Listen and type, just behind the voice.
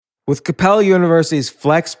With Capella University's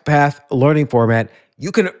FlexPath learning format, you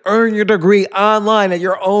can earn your degree online at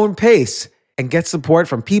your own pace and get support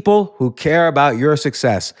from people who care about your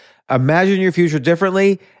success. Imagine your future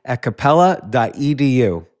differently at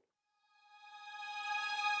capella.edu.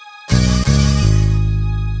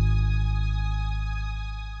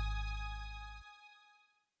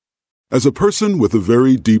 As a person with a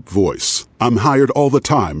very deep voice, I'm hired all the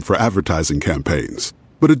time for advertising campaigns.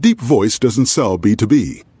 But a deep voice doesn't sell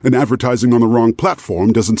B2B, and advertising on the wrong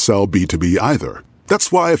platform doesn't sell B2B either.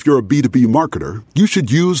 That's why if you're a B2B marketer, you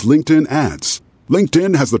should use LinkedIn ads.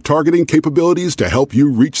 LinkedIn has the targeting capabilities to help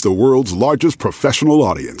you reach the world's largest professional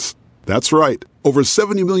audience. That's right, over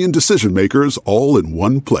 70 million decision makers all in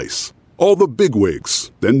one place. All the big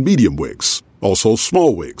wigs, then medium wigs, also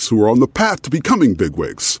small wigs who are on the path to becoming big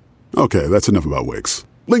wigs. Okay, that's enough about wigs.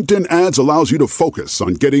 LinkedIn ads allows you to focus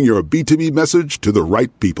on getting your B2B message to the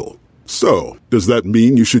right people. So, does that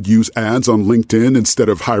mean you should use ads on LinkedIn instead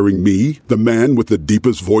of hiring me, the man with the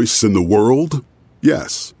deepest voice in the world?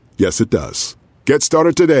 Yes. Yes, it does. Get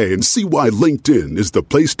started today and see why LinkedIn is the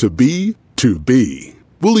place to be to be.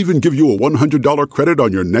 We'll even give you a $100 credit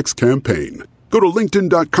on your next campaign. Go to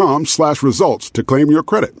linkedin.com/results to claim your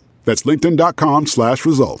credit. That's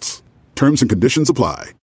linkedin.com/results. Terms and conditions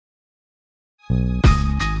apply.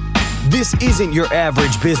 This isn't your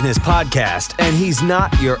average business podcast, and he's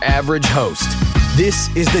not your average host.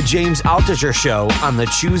 This is the James Altucher Show on the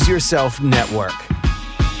Choose Yourself Network.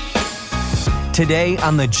 Today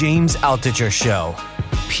on the James Altucher Show.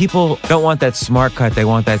 People don't want that smart cut, they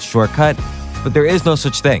want that shortcut, but there is no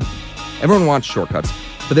such thing. Everyone wants shortcuts,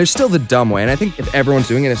 but there's still the dumb way, and I think if everyone's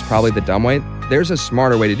doing it, it's probably the dumb way. There's a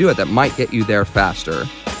smarter way to do it that might get you there faster,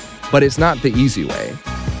 but it's not the easy way.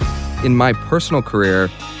 In my personal career,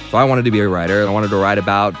 so I wanted to be a writer. I wanted to write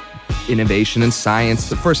about innovation and science.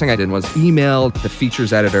 The first thing I did was email the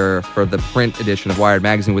features editor for the print edition of Wired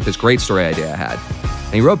magazine with this great story idea I had.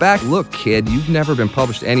 And he wrote back, "Look, kid, you've never been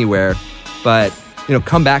published anywhere, but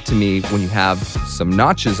come back to me when you have some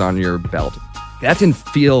notches on your belt." That didn't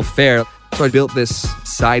feel fair. So I built this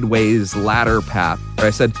sideways ladder path where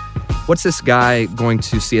I said, what's this guy going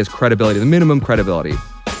to see as credibility, the minimum credibility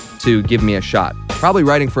to give me a shot? Probably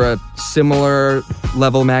writing for a similar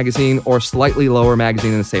level magazine or slightly lower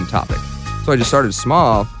magazine in the same topic. So I just started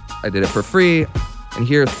small. I did it for free. And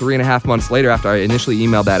here, 3.5 months later, after I initially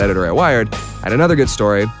emailed that editor at Wired, I had another good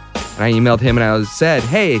story. And I emailed him and I said,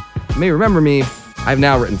 hey, you may remember me. I've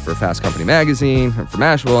now written for Fast Company Magazine, for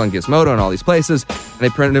Mashable and Gizmodo and all these places. And they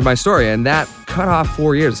printed my story. And that cut off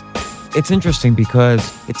 4 years. It's interesting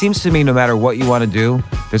because it seems to me no matter what you want to do,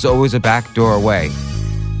 there's always a backdoor way.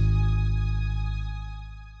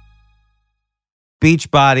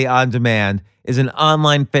 Beachbody On Demand is an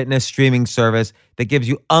online fitness streaming service that gives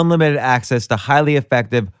you unlimited access to highly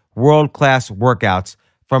effective, world-class workouts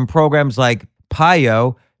from programs like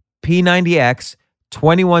PiYo, P90X,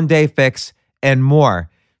 21 Day Fix, and more.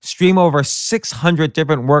 Stream over 600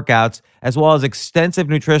 different workouts, as well as extensive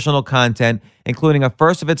nutritional content, including a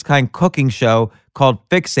first-of-its-kind cooking show called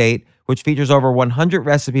Fixate, which features over 100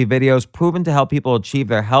 recipe videos proven to help people achieve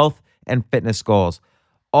their health and fitness goals.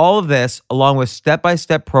 All of this, along with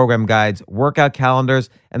step-by-step program guides, workout calendars,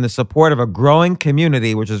 and the support of a growing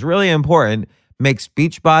community, which is really important, makes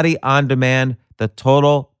Beachbody On Demand the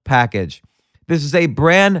total package. This is a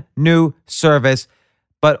brand new service,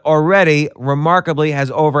 but already, remarkably, has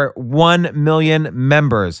over 1 million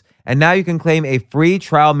members. And now you can claim a free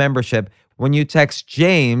trial membership when you text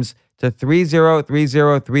JAMES to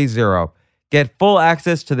 303030. Get full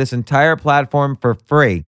access to this entire platform for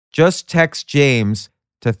free. Just text JAMES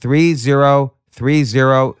to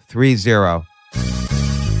 303030.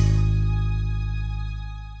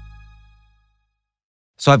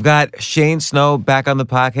 So I've got Shane Snow back on the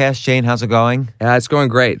podcast. Shane, how's it going? Yeah, it's going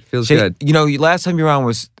great. Feels Shane, good. Last time you were on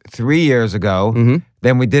was 3 years ago. Mm-hmm.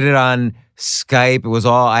 Then we did it on Skype. It was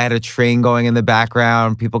I had a train going in the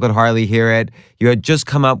background. People could hardly hear it. You had just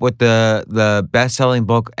come up with the best-selling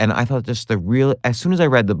book, and I thought as soon as I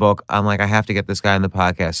read the book, I'm like, I have to get this guy on the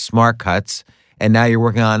podcast, Smartcuts. And now you're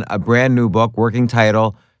working on a brand new book, working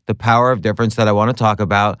title, The Power of Difference, that I want to talk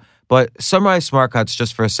about. But summarize Smartcuts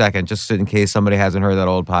just for a second, just in case somebody hasn't heard that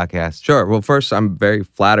old podcast. Sure. Well, first, I'm very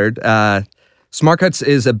flattered. Smartcuts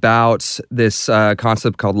is about this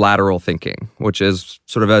concept called lateral thinking, which is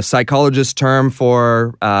sort of a psychologist term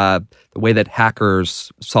for the way that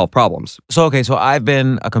hackers solve problems. So I've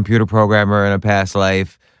been a computer programmer in a past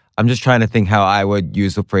life. I'm just trying to think how I would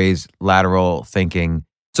use the phrase lateral thinking.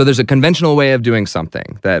 So there's a conventional way of doing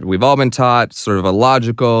something that we've all been taught, sort of a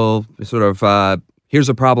logical, here's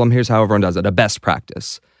a problem, here's how everyone does it, a best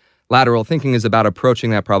practice. lateral thinking is about approaching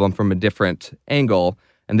that problem from a different angle.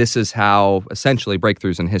 And this is how essentially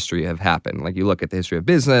breakthroughs in history have happened. Like you look at the history of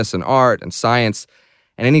business and art and science,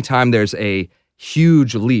 and anytime there's a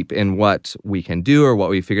huge leap in what we can do or what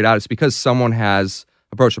we figured out, it's because someone has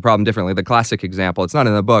approached the problem differently. The classic example, it's not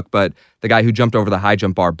in the book, but the guy who jumped over the high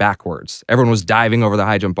jump bar backwards. Everyone was diving over the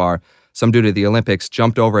high jump bar. Some dude at the Olympics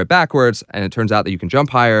jumped over it backwards, and it turns out that you can jump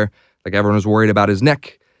higher. Like everyone was worried about his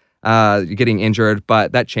neck getting injured,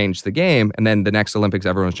 but that changed the game. And then the next Olympics,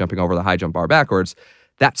 everyone was jumping over the high jump bar backwards.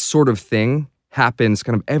 That sort of thing happens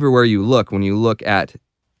kind of everywhere you look when you look at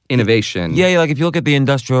innovation. Yeah, like if you look at the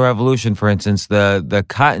Industrial Revolution, for instance, the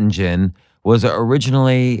cotton gin was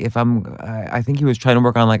originally, I think he was trying to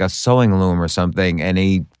work on like a sewing loom or something, and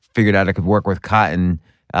he figured out it could work with cotton.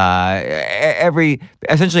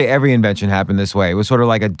 Essentially every invention happened this way. It was sort of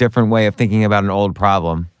like a different way of thinking about an old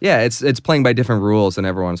problem. Yeah, it's playing by different rules than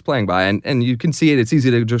everyone's playing by. And you can see it. It's easy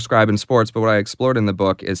to describe in sports, but what I explored in the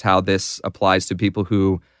book is how this applies to people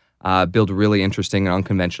who build really interesting and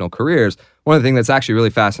unconventional careers. One of the things that's actually really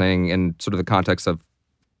fascinating in sort of the context of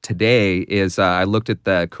today is I looked at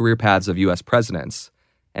the career paths of U.S. presidents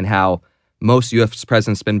and how most U.S.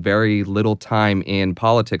 presidents spend very little time in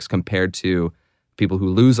politics compared to people who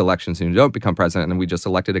lose elections and who don't become president. And we just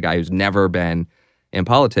elected a guy who's never been in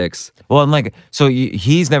politics. Well, and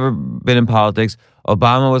he's never been in politics.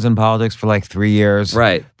 Obama was in politics for like 3 years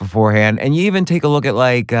beforehand. And you even take a look at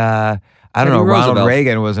Ronald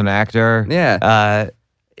Reagan was an actor. Yeah.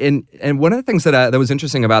 And one of the things that was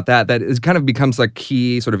interesting about that is kind of becomes like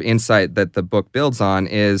key sort of insight that the book builds on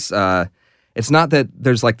is it's not that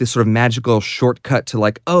there's like this sort of magical shortcut to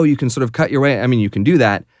like, oh, you can sort of cut your way. I mean, you can do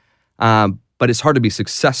that. But it's hard to be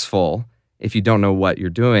successful if you don't know what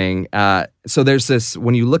you're doing. So there's this,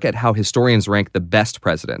 when you look at how historians rank the best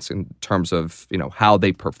presidents in terms of, how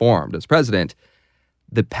they performed as president,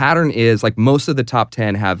 the pattern is like most of the top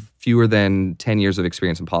 10 have fewer than 10 years of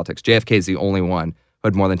experience in politics. JFK is the only one who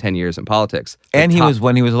had more than 10 years in politics. When he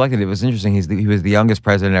was elected, it was interesting. He was the youngest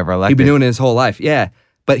president ever elected. He'd been doing it his whole life, yeah.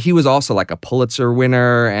 But he was also like a Pulitzer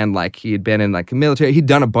winner, and like he had been in like the military. He'd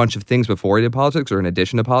done a bunch of things before he did politics or in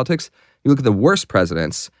addition to politics. You look at the worst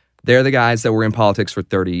presidents, they're the guys that were in politics for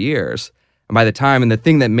 30 years. And by the time, and the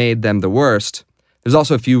thing that made them the worst, there's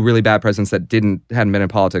also a few really bad presidents that hadn't been in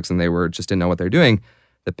politics and they just didn't know what they're doing.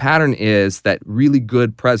 The pattern is that really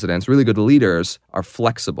good presidents, really good leaders are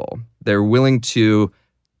flexible. They're willing to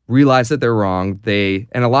realize that they're wrong.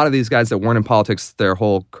 And a lot of these guys that weren't in politics their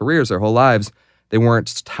whole careers, their whole lives, they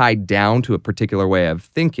weren't tied down to a particular way of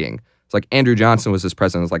thinking. It's like Andrew Johnson was this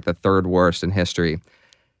president, was like the third worst in history.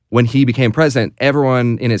 When he became president,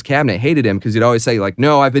 everyone in his cabinet hated him because he'd always say like,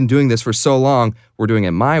 no, I've been doing this for so long, we're doing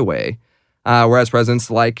it my way. Whereas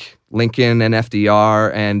presidents like Lincoln and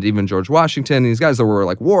FDR and even George Washington, these guys that were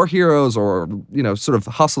like war heroes or, sort of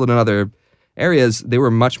hustled in other areas, they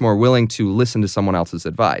were much more willing to listen to someone else's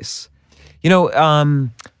advice.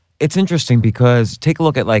 It's interesting because take a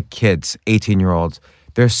look at like kids, 18-year-olds.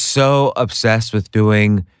 They're so obsessed with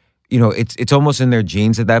doing, it's almost in their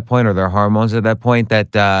genes at that point or their hormones at that point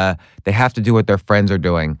that they have to do what their friends are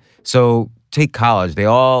doing. So take college. They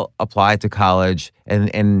all apply to college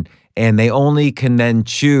and they only can then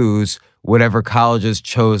choose whatever colleges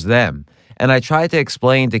chose them. And I try to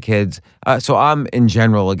explain to kids, so I'm in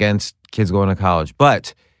general against kids going to college.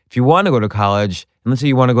 But if you want to go to college, and let's say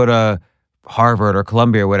you want to go to Harvard or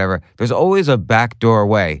Columbia or whatever, there's always a backdoor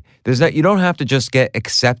way. You don't have to just get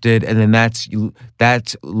accepted and then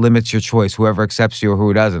that limits your choice, whoever accepts you or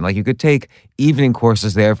who doesn't. Like you could take evening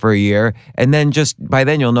courses there for a year and then by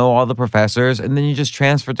then you'll know all the professors and then you just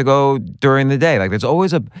transfer to go during the day. Like there's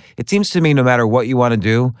always it seems to me no matter what you want to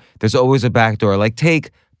do, there's always a backdoor. Like take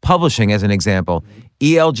publishing as an example.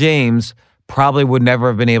 E.L. James probably would never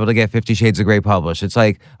have been able to get 50 Shades of Grey published. It's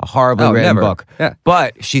like a horribly written book. Yeah.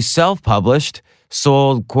 But she self-published,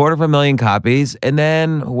 sold 250,000 copies, and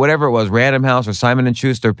then whatever it was, Random House or Simon &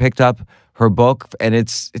 Schuster picked up her book, and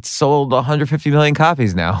it's sold 150 million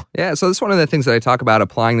copies now. Yeah, so that's one of the things that I talk about,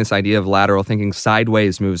 applying this idea of lateral thinking,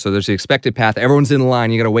 sideways moves. So there's the expected path. Everyone's in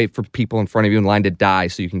line. You got to wait for people in front of you in line to die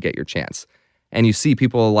so you can get your chance. And you see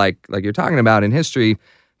people like you're talking about in history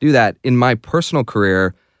do that. In my personal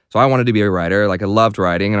career, so I wanted to be a writer. Like I loved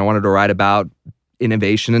writing, and I wanted to write about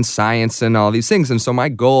innovation and science and all these things. And so my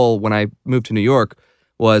goal when I moved to New York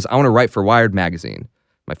was I want to write for Wired magazine.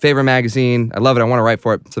 My favorite magazine. I love it. I want to write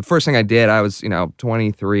for it. So the first thing I did, I was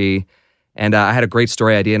 23, and I had a great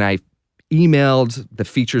story idea, and I emailed the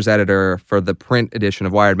features editor for the print edition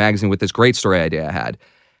of Wired magazine with this great story idea I had.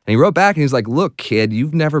 And he wrote back and he's like, look, kid,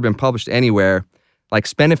 you've never been published anywhere. Like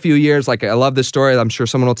spend a few years. Like I love this story. I'm sure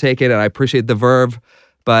someone will take it, and I appreciate the verve.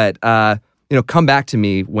 But come back to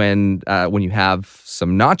me when you have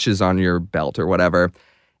some notches on your belt or whatever.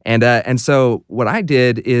 And so what I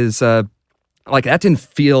did is that didn't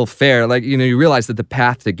feel fair. You realize that the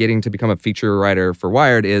path to getting to become a feature writer for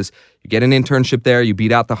Wired is you get an internship there, you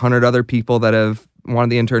beat out the 100 other people that have wanted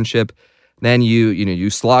the internship. Then you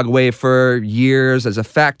slog away for years as a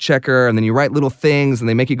fact checker, and then you write little things, and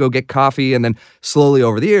they make you go get coffee, and then slowly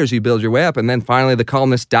over the years you build your way up, and then finally the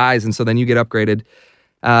columnist dies, and so then you get upgraded.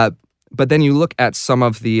 But then you look at some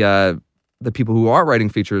of the people who are writing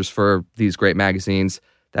features for these great magazines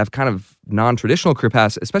that have kind of non-traditional career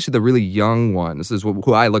paths, especially the really young ones. This is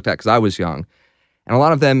who I looked at because I was young, and a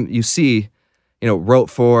lot of them you see, wrote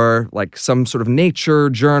for some sort of nature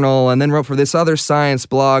journal, and then wrote for this other science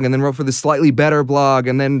blog, and then wrote for this slightly better blog,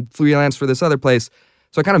 and then freelance for this other place.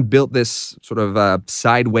 So I kind of built this sort of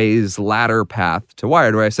sideways ladder path to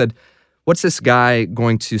Wired, where I said, what's this guy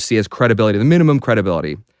going to see as credibility, the minimum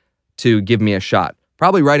credibility to give me a shot?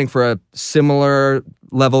 Probably writing for a similar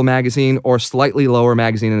level magazine or slightly lower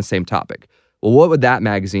magazine in the same topic. Well, what would that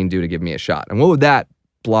magazine do to give me a shot? And what would that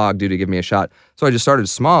blog do to give me a shot? So I just started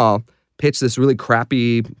small, pitched this really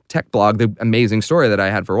crappy tech blog, the amazing story that I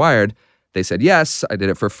had for Wired. They said yes, I did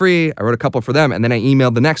it for free, I wrote a couple for them, and then I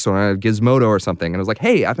emailed the next one, Gizmodo or something, and I was like,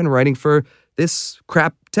 hey, I've been writing for this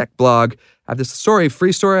crap tech blog, I have this story,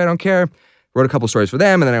 free story, I don't care. Wrote a couple stories for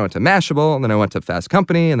them, and then I went to Mashable, and then I went to Fast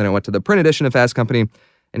Company, and then I went to the print edition of Fast Company,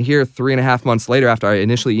 and here 3.5 months later, after I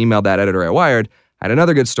initially emailed that editor at Wired, I had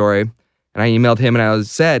another good story, and I emailed him and I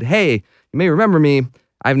said, hey, you may remember me,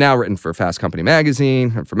 I've now written for Fast Company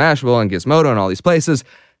Magazine, and for Mashable, and Gizmodo, and all these places.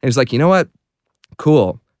 And he's like, you know what?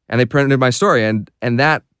 Cool. And they printed my story, and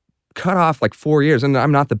that cut off 4 years. And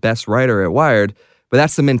I'm not the best writer at Wired, but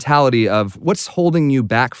that's the mentality of what's holding you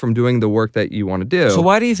back from doing the work that you want to do. So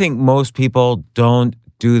why do you think most people don't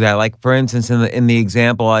do that? For instance, in the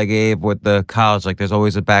example I gave with the college, there's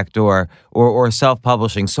always a back door, or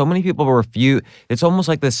self-publishing. So many people refuse. It's almost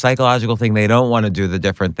like this psychological thing. They don't want to do the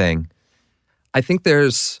different thing. I think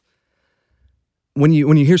when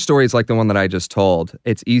you hear stories like the one that I just told,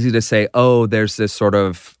 it's easy to say, oh, there's this sort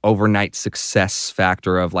of overnight success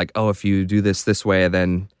factor of if you do this way,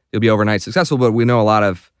 then you'll be overnight successful. But we know a lot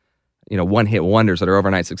of, one-hit wonders that are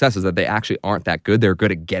overnight successes that they actually aren't that good. They're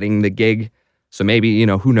good at getting the gig. So maybe,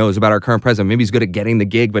 who knows about our current president? Maybe he's good at getting the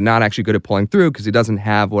gig, but not actually good at pulling through because he doesn't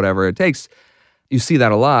have whatever it takes. You see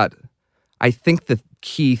that a lot. I think the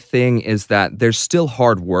key thing is that there's still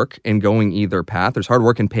hard work in going either path. There's hard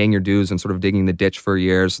work in paying your dues and sort of digging the ditch for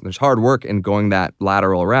years. There's hard work in going that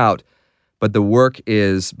lateral route, but the work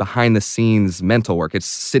is behind the scenes mental work. It's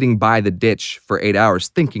sitting by the ditch for 8 hours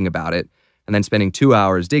thinking about it and then spending 2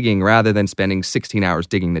 hours digging rather than spending 16 hours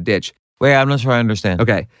digging the ditch. Wait, I'm not sure I understand.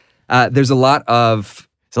 Okay. There's a lot of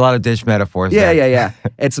ditch metaphors. Yeah.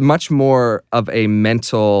 It's much more of a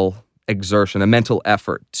mental exertion, a mental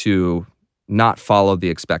effort to not follow the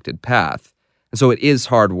expected path. And so it is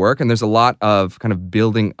hard work, and there's a lot of kind of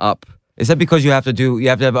building up. Is that because you have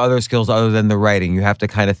to have other skills other than the writing? You have to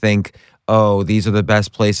kind of think, oh, these are the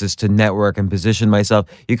best places to network and position myself.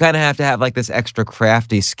 You kind of have to have this extra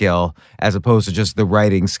crafty skill as opposed to just the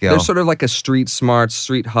writing skill. There's sort of a street smart,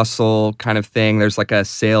 street hustle kind of thing. There's a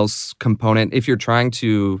sales component. If you're trying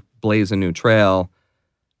to blaze a new trail,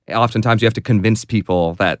 oftentimes you have to convince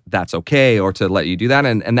people that that's okay or to let you do that.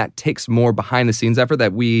 And that takes more behind the scenes effort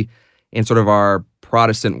that we, in sort of our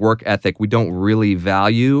Protestant work ethic, we don't really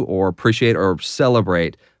value or appreciate or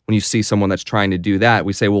celebrate. When you see someone that's trying to do that,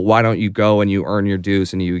 we say, well, why don't you go and you earn your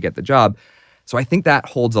dues and you get the job? So I think that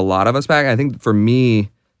holds a lot of us back. I think for me,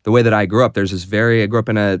 the way that I grew up, I grew up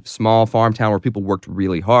in a small farm town where people worked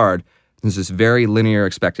really hard. There's this very linear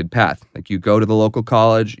expected path. You go to the local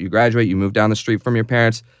college, you graduate, you move down the street from your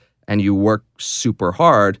parents, and you work super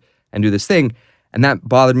hard and do this thing. And that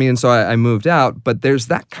bothered me, and so I moved out. But there's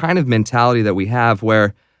that kind of mentality that we have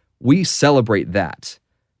where we celebrate that,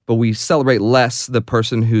 but we celebrate less the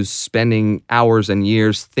person who's spending hours and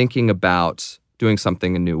years thinking about doing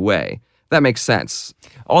something a new way. That makes sense.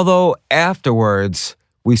 Although afterwards,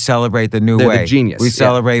 we celebrate the new way. The genius. We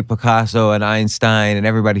celebrate Picasso and Einstein and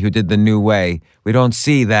everybody who did the new way. We don't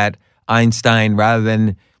see that Einstein, rather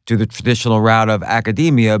than do the traditional route of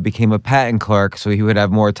academia, became a patent clerk so he would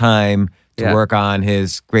have more time to work on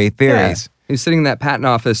his great theories. Yeah. He's sitting in that patent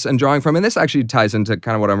office and drawing from, and this actually ties into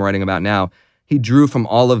kind of what I'm writing about now. He drew from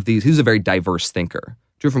all of these, he's a very diverse thinker,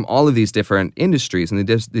 drew from all of these different industries and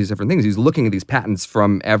these different things. He's looking at these patents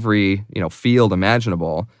from every, field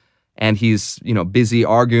imaginable, and he's, busy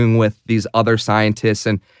arguing with these other scientists,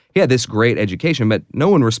 and he had this great education, but no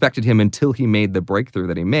one respected him until he made the breakthrough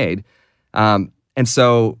that he made. And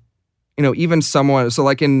so even someone, so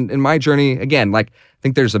like in my journey, again, like I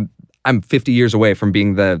think I'm 50 years away from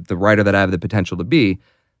being the writer that I have the potential to be,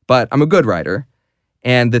 but I'm a good writer.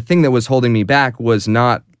 And the thing that was holding me back was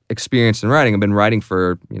not experience in writing. I've been writing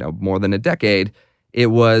for, more than a decade. It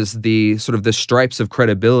was the sort of the stripes of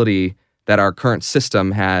credibility that our current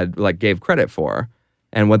system gave credit for.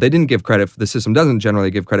 And what they didn't give credit for, the system doesn't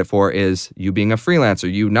generally give credit for, is you being a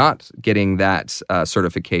freelancer, you not getting that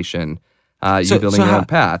certification, you building your own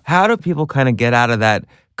path. How do people kind of get out of that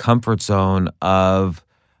comfort zone of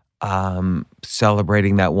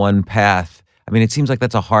celebrating that one path? I mean, it seems like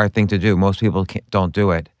that's a hard thing to do. Most people don't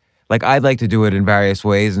do it. Like, I'd like to do it in various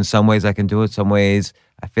ways. In some ways I can do it. Some ways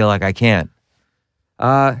I feel like I can't.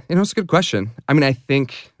 It's a good question. I mean, I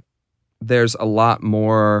think there's a lot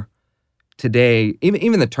more today,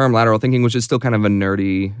 even the term lateral thinking, which is still kind of a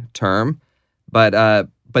nerdy term, but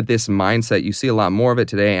this mindset, you see a lot more of it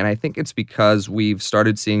today. And I think it's because we've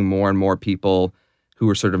started seeing more and more people who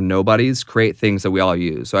are sort of nobodies create things that we all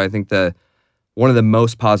use. So I think one of the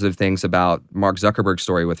most positive things about Mark Zuckerberg's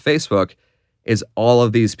story with Facebook is all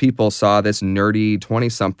of these people saw this nerdy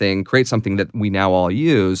 20-something create something that we now all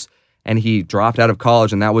use. And he dropped out of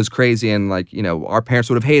college, and that was crazy. And our parents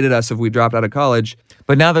would have hated us if we dropped out of college.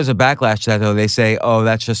 But now there's a backlash to that, though. They say, oh,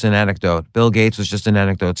 that's just an anecdote. Bill Gates was just an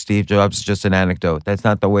anecdote. Steve Jobs is just an anecdote. That's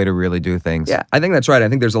not the way to really do things. Yeah, I think that's right. I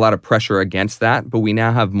think there's a lot of pressure against that. But we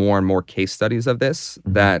now have more and more case studies of this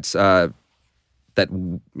that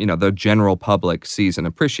the general public sees and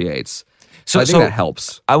appreciates. So I think that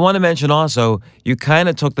helps. I want to mention also, you kind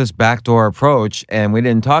of took this backdoor approach, and we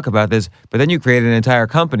didn't talk about this, but then you created an entire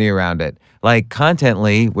company around it. Like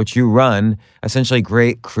Contently, which you run, essentially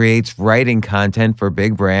creates writing content for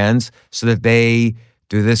big brands so that they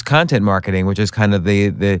do this content marketing, which is kind of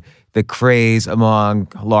the craze among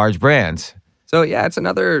large brands. So yeah, it's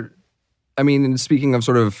another, speaking of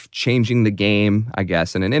sort of changing the game, I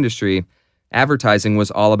guess, in an industry, advertising was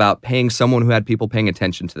all about paying someone who had people paying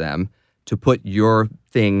attention to them to put your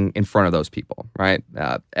thing in front of those people, right?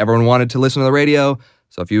 Everyone wanted to listen to the radio,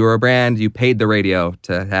 so if you were a brand, you paid the radio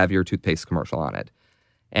to have your toothpaste commercial on it.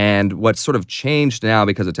 And what's sort of changed now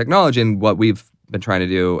because of technology and what we've been trying to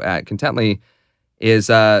do at Contently is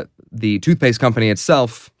the toothpaste company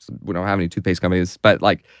itself, we don't have any toothpaste companies, but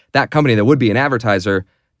like that company that would be an advertiser,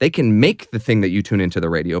 they can make the thing that you tune into the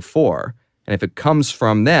radio for. And if it comes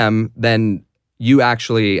from them, then you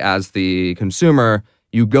actually, as the consumer,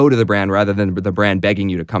 you go to the brand rather than the brand begging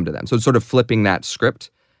you to come to them. So it's sort of flipping that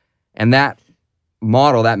script. And that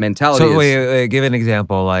model, that mentality So wait, give an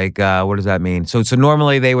example. Like, what does that mean? So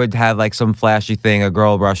normally they would have like some flashy thing, a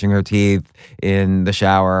girl brushing her teeth in the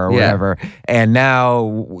shower or whatever. And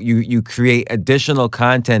now you create additional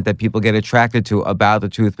content that people get attracted to about the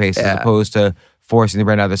toothpaste as opposed to forcing the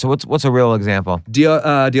brand out there. So what's a real example?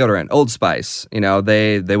 Deodorant, Old Spice.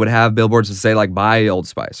 They would have billboards that say like buy Old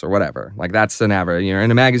Spice or whatever. Like that's an advert. You're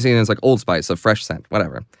in a magazine and it's like Old Spice, a fresh scent,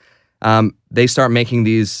 whatever. They start making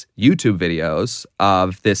these YouTube videos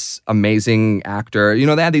of this amazing actor.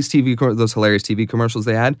 They had those hilarious TV commercials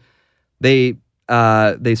they had. They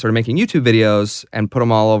started making YouTube videos and put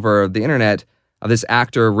them all over the internet of this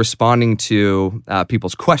actor responding to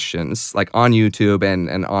people's questions, like on YouTube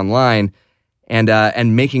and online.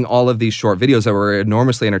 And making all of these short videos that were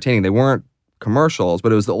enormously entertaining. They weren't commercials,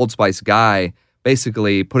 but it was the Old Spice guy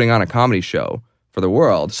basically putting on a comedy show for the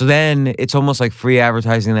world. So then it's almost like free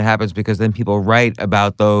advertising that happens because then people write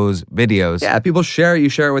about those videos. Yeah, people share it. You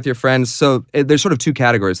share it with your friends. So there's sort of two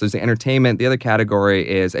categories. There's the entertainment. The other category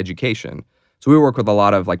is education. So we work with a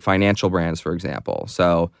lot of like financial brands, for example.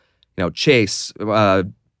 So, Chase,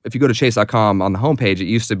 if you go to chase.com on the homepage, it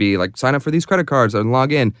used to be like sign up for these credit cards and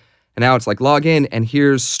log in. And now it's like log in and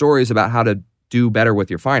here's stories about how to do better with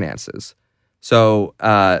your finances. So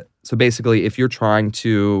basically, if you're trying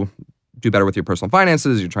to do better with your personal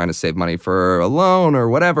finances, you're trying to save money for a loan or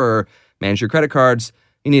whatever, manage your credit cards,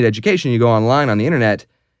 you need education. You go online on the internet.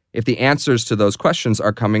 If the answers to those questions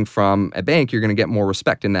are coming from a bank, you're going to get more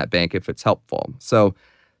respect in that bank if it's helpful. So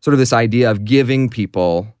sort of this idea of giving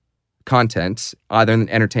people content, either in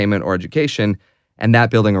entertainment or education, and that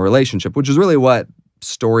building a relationship, which is really what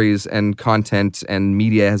stories and content and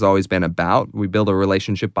media has always been about. We build a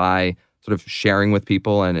relationship by sort of sharing with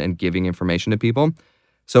people and giving information to people.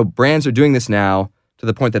 So brands are doing this now to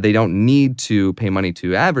the point that they don't need to pay money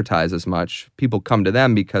to advertise as much. People come to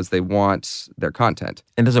them because they want their content.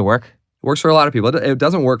 And does it work? It works for a lot of people. It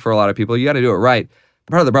doesn't work for a lot of people. You got to do it right.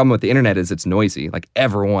 Part of the problem with the internet is it's noisy. Like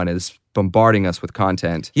everyone is bombarding us with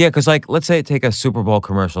content. Yeah, because like let's say take a Super Bowl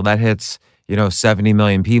commercial that hits 70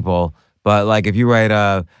 million people. But like if you write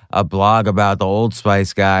a blog about the Old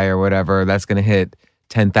Spice guy or whatever, that's going to hit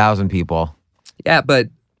 10,000 people. Yeah, but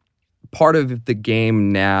part of the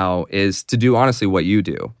game now is to do honestly what you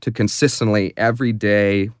do, to consistently every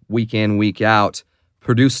day, week in, week out,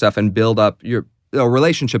 produce stuff and build up a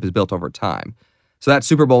relationship is built over time. So that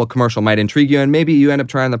Super Bowl commercial might intrigue you, and maybe you end up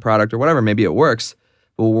trying the product or whatever. Maybe it works.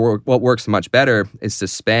 But what works much better is to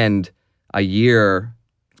spend a year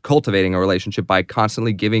cultivating a relationship by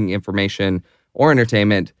constantly giving information or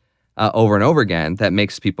entertainment over and over again that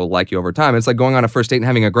makes people like you over time. It's like going on a first date and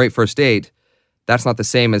having a great first date. That's not the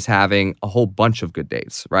same as having a whole bunch of good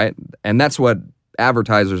dates, right? And that's what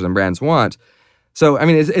advertisers and brands want. So, I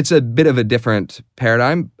mean, it's a bit of a different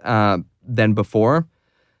paradigm than before,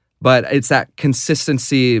 but it's that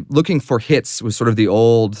consistency. Looking for hits was sort of the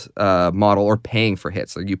old model, or paying for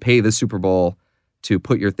hits. Like you pay the Super Bowl to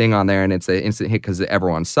put your thing on there and it's an instant hit because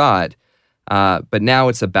everyone saw it. But now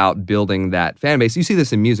it's about building that fan base. You see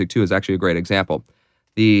this in music too, is actually a great example.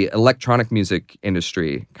 The electronic music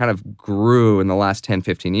industry kind of grew in the last 10,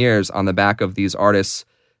 15 years on the back of these artists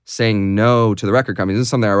saying no to the record companies. This is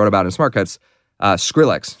something I wrote about in Smartcuts.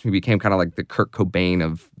 Skrillex, who became kind of like the Kurt Cobain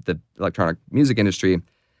of the electronic music industry,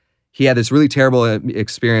 he had this really terrible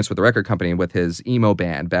experience with the record company with his emo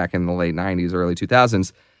band back in the late 90s, early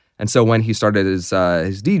 2000s. And so when he started his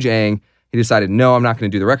DJing, he decided, no, I'm not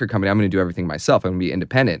going to do the record company. I'm going to do everything myself. I'm going to be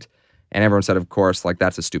independent. And everyone said, of course, like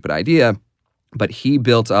that's a stupid idea. But he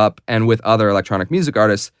built up, and with other electronic music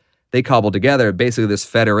artists, they cobbled together basically this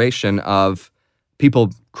federation of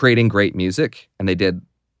people creating great music. And they did,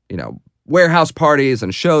 warehouse parties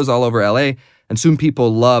and shows all over LA. And soon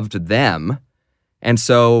people loved them. And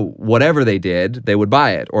so whatever they did, they would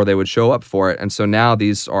buy it or they would show up for it. And so now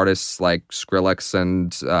these artists like Skrillex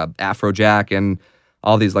and Afrojack and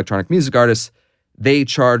all these electronic music artists, they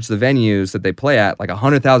charge the venues that they play at like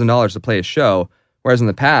 $100,000 to play a show. Whereas in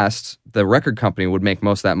the past, the record company would make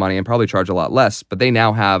most of that money and probably charge a lot less. But they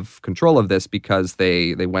now have control of this because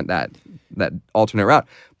they went that alternate route.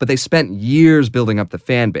 But they spent years building up the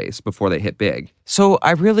fan base before they hit big. So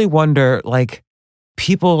I really wonder, like,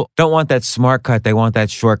 people don't want that smart cut, they want that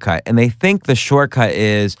shortcut. And they think the shortcut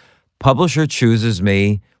is publisher chooses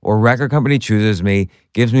me or record company chooses me,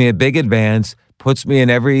 gives me a big advance, puts me in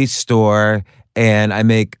every store, and I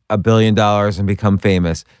make $1 billion and become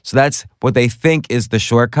famous. So that's what they think is the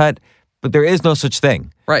shortcut, but there is no such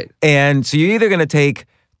thing. Right. And so you're either going to take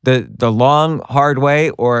the long, hard way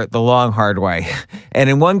or the long, hard way. And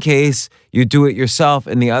in one case, you do it yourself.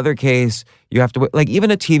 In the other case, you have to, like even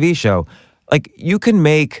a TV show, like you can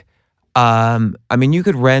make, you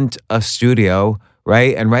could rent a studio,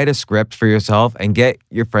 right? And write a script for yourself and get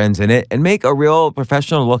your friends in it and make a real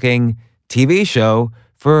professional looking TV show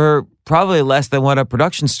for probably less than what a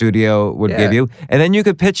production studio would give you. And then you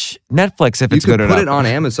could pitch Netflix if it's good enough. You could put it on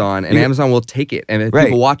Amazon and Amazon will take it. And if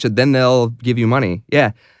people watch it, then they'll give you money.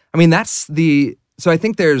 Yeah. I mean, so I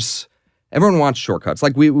think everyone wants shortcuts.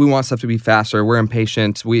 Like we want stuff to be faster. We're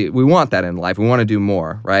impatient. We want that in life. We want to do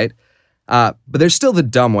more, right? But there's still the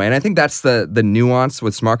dumb way. And I think that's the nuance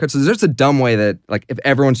with Smartcuts. Is there's a dumb way that, like, if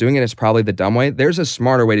everyone's doing it, it's probably the dumb way. There's a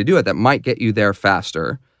smarter way to do it that might get you there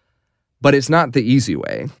faster. But it's not the easy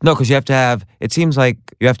way. No, because it seems like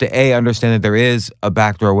you have to A, understand that there is a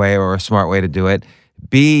backdoor way or a smart way to do it.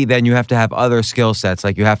 B, then you have to have other skill sets.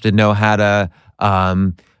 Like you have to know how to,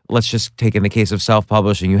 let's just take in the case of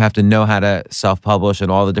self-publishing. You have to know how to self-publish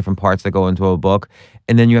and all the different parts that go into a book.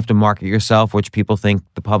 And then you have to market yourself, which people think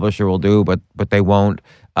the publisher will do, but they won't.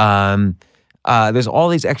 There's all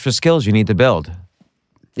these extra skills you need to build.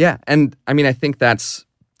 Yeah, and I mean, I think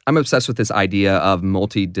I'm obsessed with this idea of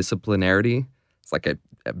multidisciplinarity. It's like an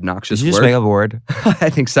obnoxious word. Did you just make up a word? I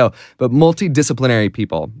think so. But multidisciplinary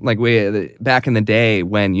people. Like back in the day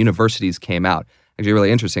when universities came out, actually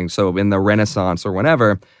really interesting. So in the Renaissance or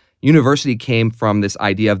whenever, university came from this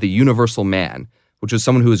idea of the universal man, which was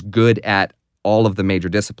someone who was good at all of the major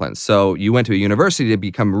disciplines. So you went to a university to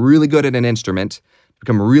become really good at an instrument,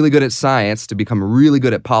 become really good at science, to become really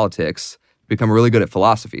good at politics, become really good at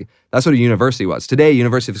philosophy. That's what a university was. Today,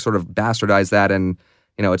 universities have sort of bastardized that, and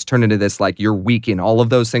it's turned into this like you're weak in all of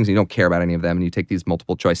those things and you don't care about any of them, and you take these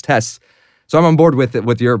multiple choice tests. So I'm on board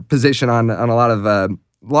with your position on a lot of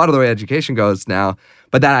the way education goes now.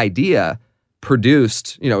 But that idea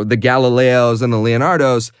produced the Galileos and the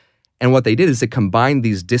Leonardos, and what they did is they combined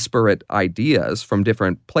these disparate ideas from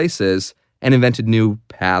different places and invented new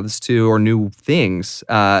paths or new things.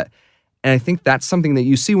 And I think that's something that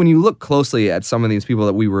you see when you look closely at some of these people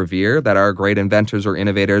that we revere that are great inventors or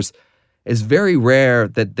innovators. It's very rare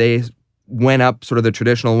that they went up sort of the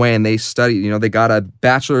traditional way and they studied, they got a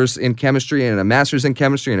bachelor's in chemistry and a master's in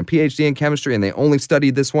chemistry and a PhD in chemistry and they only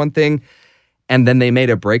studied this one thing. and then they made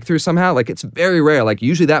a breakthrough somehow. Like, it's very rare. Like,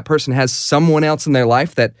 usually that person has someone else in their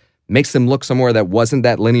life that makes them look somewhere that wasn't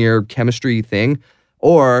that linear chemistry thing,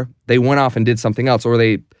 or they went off and did something else, or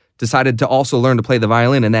they decided to also learn to play the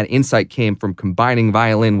violin, and that insight came from combining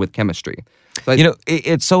violin with chemistry. So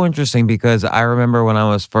it's so interesting because I remember when I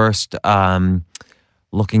was first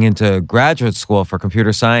looking into graduate school for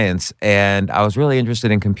computer science, and I was really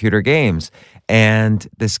interested in computer games. And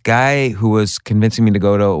this guy who was convincing me to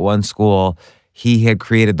go to one school, he had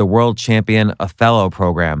created the world champion Othello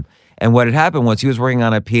program. And what had happened was he was working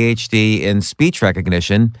on a PhD in speech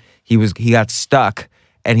recognition. He got stuck,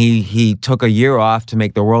 and he took a year off to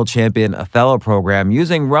make the world champion Othello program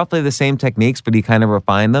using roughly the same techniques, but he kind of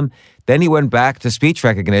refined them. Then he went back to speech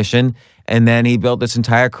recognition, and then he built this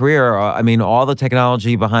entire career. I mean, all the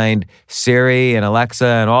technology behind Siri and Alexa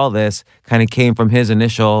and all this kind of came from his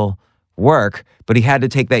initial work, but he had to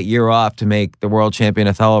take that year off to make the world champion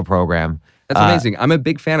Othello program. That's amazing. I'm a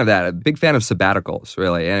big fan of that. A big fan of sabbaticals,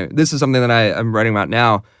 really. And this is something that I'm writing about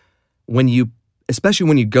now. Especially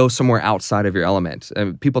when you go somewhere outside of your element.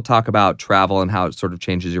 People talk about travel and how it sort of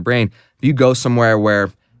changes your brain. If you go somewhere where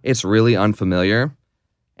it's really unfamiliar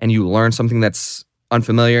and you learn something that's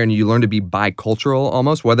unfamiliar and you learn to be bicultural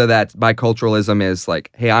almost, whether that biculturalism is like,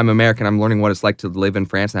 hey, I'm American, I'm learning what it's like to live in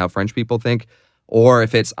France and how French people think, or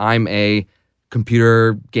if it's I'm a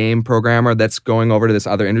computer game programmer that's going over to this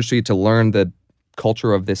other industry to learn the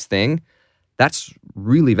culture of this thing, that's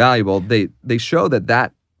really valuable. They show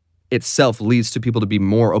that itself leads to people to be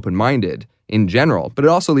more open-minded in general, but it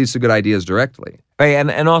also leads to good ideas directly. Right,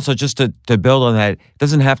 and also just to build on that, it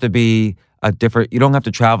doesn't have to be you don't have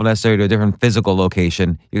to travel necessarily to a different physical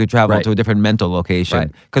location. You could travel to a different mental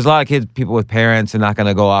location. Because a lot of people with parents are not going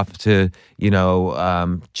to go off to,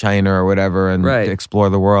 China or whatever and explore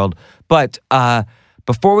the world. But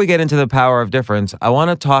before we get into the power of difference, I want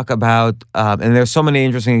to talk about, and there's so many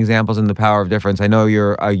interesting examples in the power of difference. I know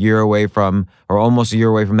you're a year away from, or almost a year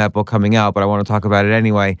away from that book coming out, but I want to talk about it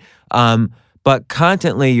anyway. But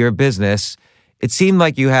Contently, your business, it seemed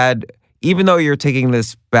like you had, even though you're taking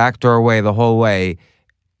this backdoor way the whole way,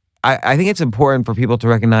 I think it's important for people to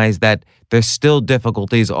recognize that there's still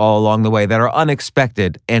difficulties all along the way that are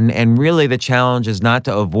unexpected. And really the challenge is not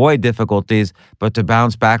to avoid difficulties, but to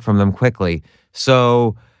bounce back from them quickly.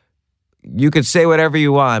 So you could say whatever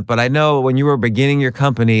you want, but I know when you were beginning your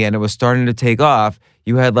company and it was starting to take off,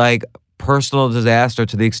 you had like personal disaster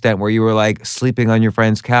to the extent where you were like sleeping on your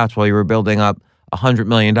friend's couch while you were building up $100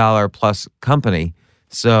 million plus company.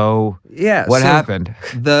 So what happened?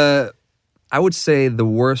 I would say the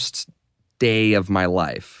worst day of my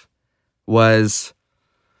life was,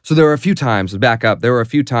 so there were a few times in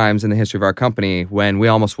the history of our company when we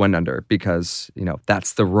almost went under because,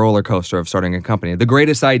 that's the roller coaster of starting a company. The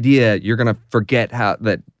greatest idea, you're going to forget how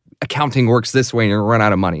that accounting works this way and you're going to run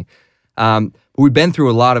out of money. We've been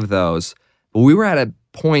through a lot of those, but we were at a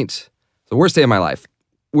point, the worst day of my life,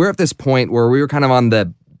 we're at this point where we were kind of on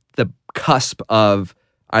the cusp of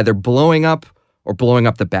either blowing up or blowing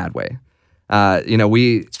up the bad way.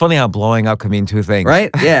 It's funny how blowing up can mean two things. Right?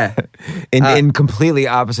 Yeah. in completely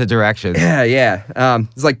opposite directions. Yeah.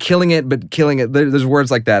 It's like killing it, but killing it. There's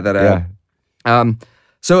words like that.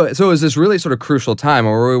 So it was this really sort of crucial time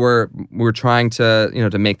where we were trying to,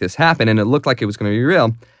 to make this happen, and it looked like it was going to be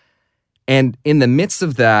real. And in the midst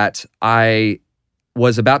of that, I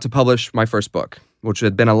was about to publish my first book, which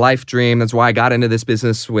had been a life dream. That's why I got into this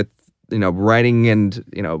business with, writing and,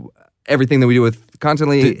 everything that we do with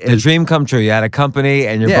Contently. The dream come true. You had a company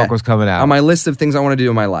and your book was coming out. On my list of things I want to do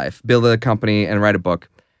in my life, build a company and write a book.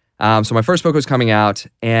 So my first book was coming out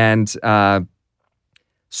and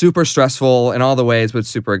super stressful in all the ways, but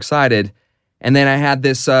super excited. And then I had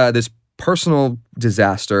this personal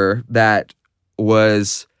disaster that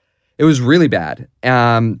was really bad,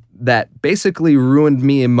 that basically ruined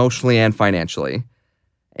me emotionally and financially.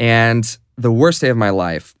 And the worst day of my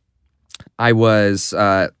life, I was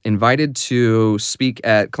invited to speak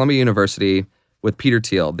at Columbia University with Peter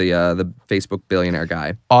Thiel, the Facebook billionaire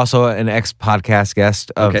guy. Also an ex-podcast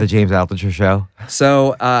guest of the James Altucher Show.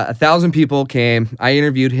 So 1,000 people came. I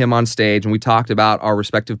interviewed him on stage, and we talked about our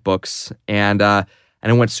respective books, and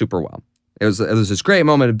it went super well. It was this great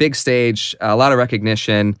moment, a big stage, a lot of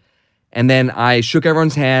recognition. And then I shook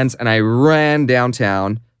everyone's hands, and I ran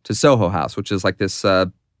downtown to Soho House, which is like this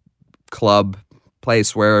club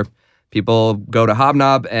place where people go to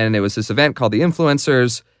hobnob, and it was this event called The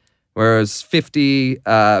Influencers, where it was 50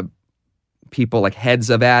 people, like heads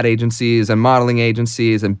of ad agencies and modeling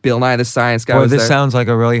agencies, and Bill Nye the Science Guy was there. This sounds like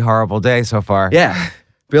a really horrible day so far. Yeah.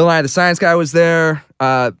 Bill Nye the Science Guy was there.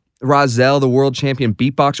 Rozelle, the world champion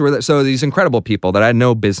beatboxer, were there. So these incredible people that I had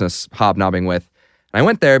no business hobnobbing with. And I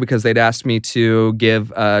went there because they'd asked me to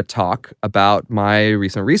give a talk about my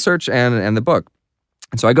recent research and the book.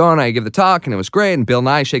 And so I go and I give the talk, and it was great. And Bill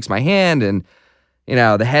Nye shakes my hand, and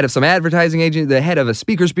the head of some advertising agent, the head of a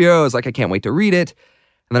speakers bureau is like, I can't wait to read it.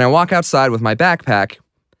 And then I walk outside with my backpack,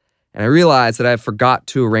 and I realize that I forgot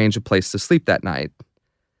to arrange a place to sleep that night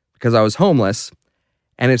because I was homeless.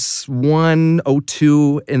 And it's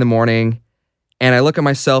 1:02 in the morning, and I look at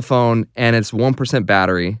my cell phone, and it's 1%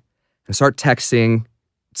 battery. I start texting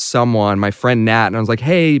someone, my friend Nat, and I was like,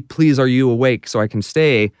 hey, please, are you awake so I can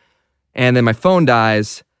stay? And then my phone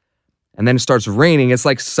dies, and then it starts raining. It's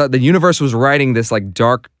like the universe was writing this like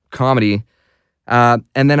dark comedy. And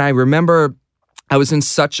then I remember I was in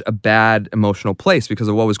such a bad emotional place because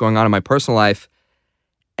of what was going on in my personal life,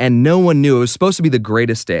 and no one knew. It was supposed to be the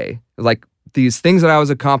greatest day. Like these things that I was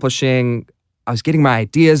accomplishing, I was getting my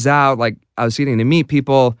ideas out, like I was getting to meet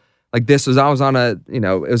people. Like I was on it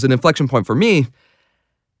was an inflection point for me,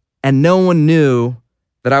 and no one knew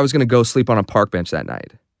that I was going to go sleep on a park bench that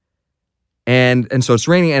night. And so it's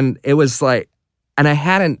raining, and it was like, and I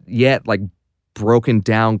hadn't yet like broken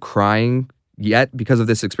down crying yet because of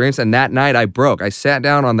this experience. And that night I broke. I sat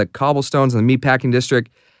down on the cobblestones in the meatpacking district,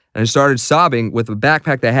 and I started sobbing with a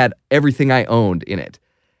backpack that had everything I owned in it.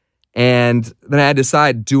 And then I had to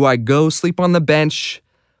decide, do I go sleep on the bench,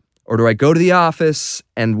 or do I go to the office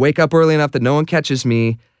and wake up early enough that no one catches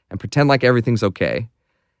me and pretend like everything's okay?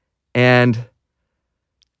 And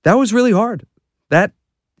that was really hard.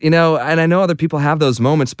 And I know other people have those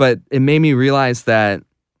moments, but it made me realize that,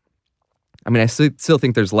 I still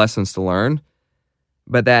think there's lessons to learn,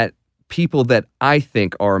 but that people that I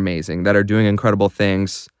think are amazing, that are doing incredible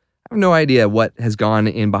things, I have no idea what has gone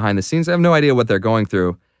in behind the scenes. I have no idea what they're going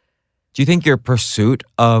through. Do you think your pursuit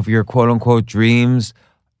of your quote-unquote dreams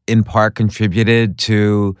in part contributed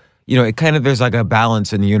to, there's like a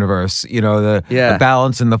balance in the universe, the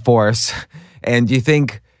balance in the force. And do you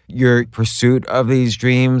think your pursuit of these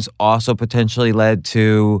dreams also potentially led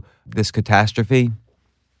to this catastrophe?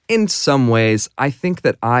 In some ways, I think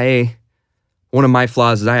that one of my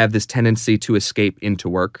flaws is I have this tendency to escape into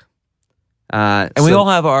work. And we all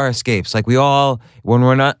have our escapes. Like when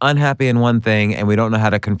we're not unhappy in one thing and we don't know how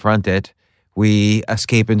to confront it, we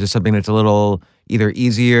escape into something that's a little either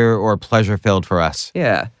easier or pleasure-filled for us.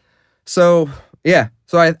 Yeah. So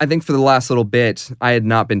I think for the last little bit, I had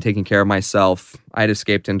not been taking care of myself. I had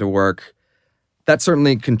escaped into work. That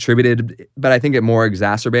certainly contributed, but I think it more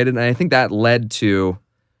exacerbated. And I think that led to,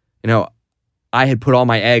 I had put all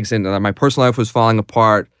my eggs in. My personal life was falling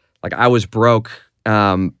apart. Like I was broke.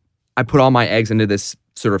 I put all my eggs into this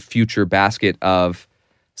sort of future basket of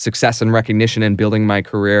success and recognition and building my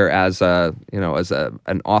career as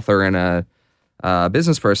an author and a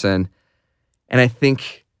business person. And I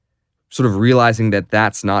think sort of realizing that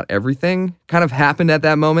that's not everything kind of happened at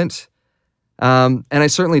that moment. And I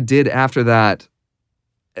certainly did after that.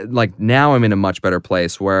 Like now I'm in a much better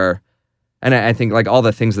place where, and I think like all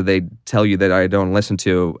the things that they tell you that I didn't listen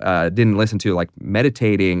to, like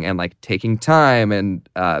meditating and like taking time and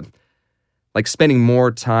like spending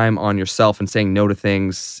more time on yourself and saying no to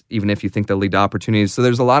things, even if you think they'll lead to opportunities. So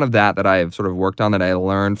there's a lot of that I have sort of worked on that I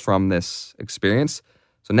learned from this experience.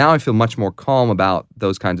 So now I feel much more calm about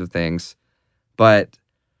those kinds of things. But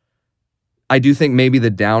I do think maybe the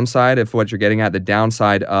downside of what you're getting at, the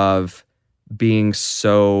downside of being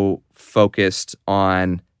so focused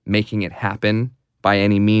on making it happen by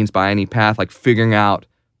any means, by any path, like figuring out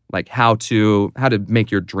like how to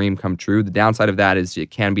make your dream come true. The downside of that is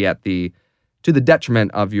it can be to the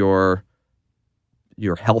detriment of your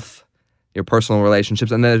health, your personal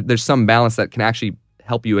relationships. And there's some balance that can actually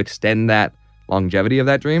help you extend that longevity of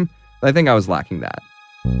that dream. But I think I was lacking that.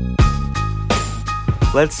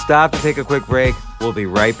 Let's stop to take a quick break. We'll be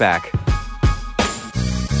right back.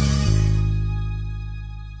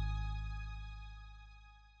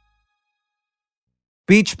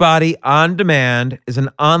 Beachbody On Demand is an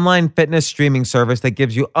online fitness streaming service that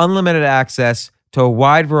gives you unlimited access to a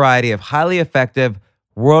wide variety of highly effective,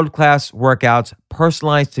 world-class workouts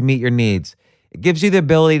personalized to meet your needs. It gives you the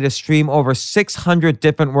ability to stream over 600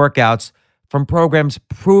 different workouts from programs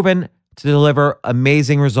proven to deliver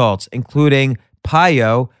amazing results, including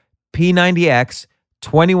PiYo, P90X,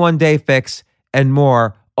 21-Day Fix, and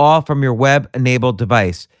more, all from your web-enabled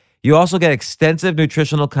device. You also get extensive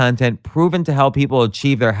nutritional content proven to help people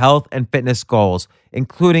achieve their health and fitness goals,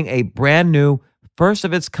 including a brand new,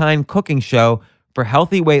 first-of-its-kind cooking show for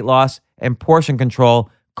healthy weight loss and portion control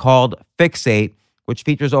called Fixate, which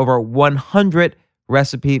features over 100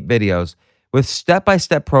 recipe videos with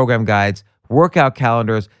step-by-step program guides, workout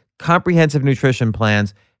calendars, comprehensive nutrition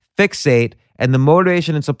plans, Fixate, and the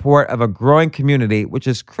motivation and support of a growing community, which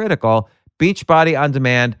is critical, Beachbody On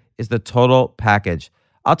Demand is the total package.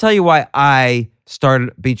 I'll tell you why I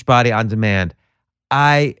started Beachbody On Demand.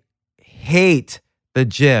 I hate the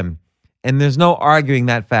gym, and there's no arguing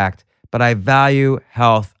that fact, but I value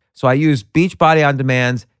health. So I use Beachbody On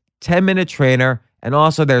Demand's 10-minute trainer and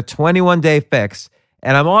also their 21-day fix.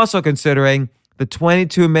 And I'm also considering the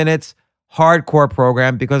 22 minutes hardcore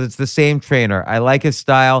program because it's the same trainer. I like his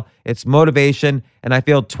style, it's motivation, and I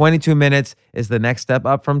feel 22 minutes is the next step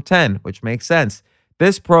up from 10, which makes sense.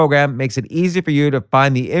 This program makes it easy for you to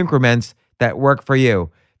find the increments that work for you.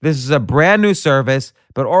 This is a brand new service,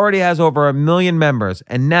 but already has over 1 million members.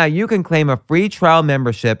 And now you can claim a free trial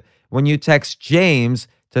membership when you text James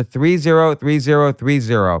to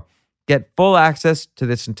 303030. Get full access to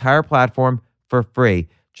this entire platform for free.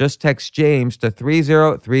 Just text James to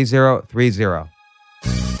 303030.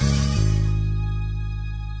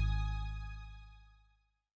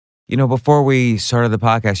 You know, before we started the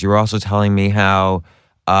podcast, you were also telling me how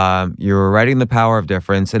you were writing The Power of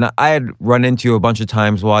Difference. And I had run into you a bunch of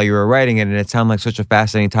times while you were writing it, and it sounded like such a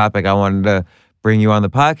fascinating topic. I wanted to bring you on the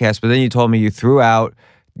podcast. But then you told me you threw out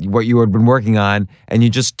what you had been working on, and you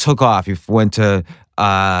just took off. You went to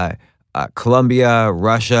Colombia,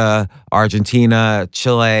 Russia, Argentina,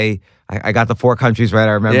 Chile. I got the 4 countries right.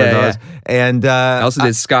 I remember those. Yeah. And I also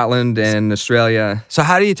did Scotland and Australia. So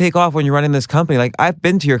how do you take off when you're running this company? Like, I've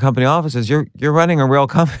been to your company offices. You're running a real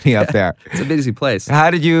company up there. It's a busy place.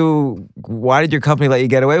 Why did your company let you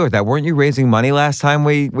get away with that? Weren't you raising money last time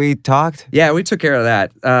we talked? Yeah, we took care of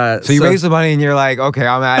that. So you raised the money and you're like, okay,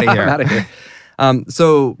 I'm out of here. I'm out of here.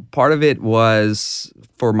 So part of it was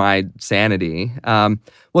for my sanity.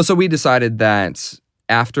 So we decided that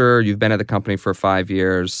after you've been at the company for 5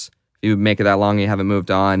 years, you make it that long and you haven't moved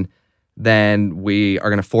on, then we are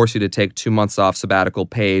going to force you to take 2 months off sabbatical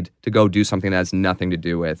paid to go do something that has nothing to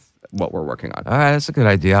do with what we're working on. All right, that's a good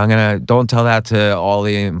idea. Don't tell that to all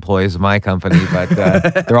the employees of my company, but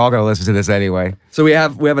they're all going to listen to this anyway. So we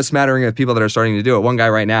have a smattering of people that are starting to do it. One guy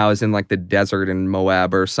right now is in like the desert in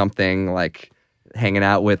Moab or something, like hanging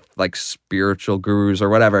out with like spiritual gurus or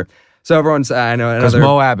whatever. So everyone's, I know another... Because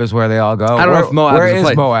Moab is where they all go. I don't know if Moab is a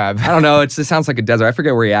place. Moab? I don't know. It sounds like a desert. I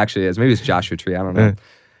forget where he actually is. Maybe it's Joshua Tree. I don't know.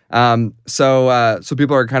 So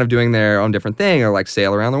people are kind of doing their own different thing, or like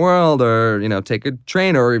sail around the world, or take a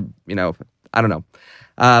train, or I don't know,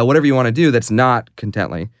 whatever you want to do that's not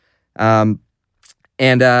Contently. And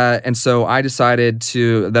so I decided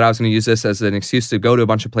that I was going to use this as an excuse to go to a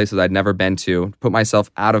bunch of places I'd never been to, put myself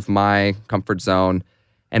out of my comfort zone,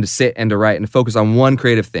 and to sit and to write and to focus on one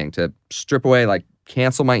creative thing, to strip away, like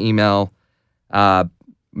cancel my email,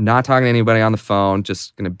 not talking to anybody on the phone,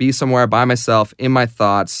 just going to be somewhere by myself in my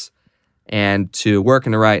thoughts and to work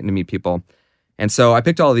and to write and to meet people. And so I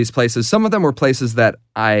picked all of these places. Some of them were places that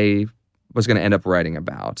I was going to end up writing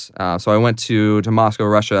about. So I went to Moscow,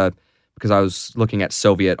 Russia, because I was looking at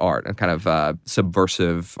Soviet art and kind of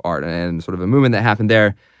subversive art and sort of a movement that happened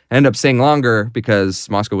there. I ended up staying longer because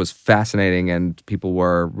Moscow was fascinating and people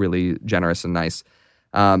were really generous and nice.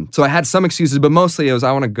 So I had some excuses, but mostly it was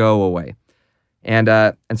I want to go away. And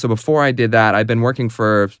so before I did that, I've been working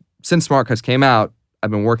since Smartcuts came out,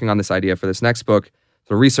 I've been working on this idea for this next book,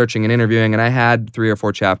 so researching and interviewing, and I had 3 or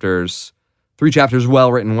 4 chapters, 3 chapters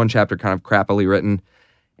well written, 1 chapter kind of crappily written,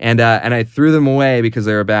 and I threw them away because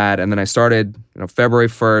they were bad, and then I started February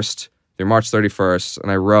 1st through March 31st,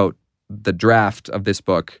 and I wrote the draft of this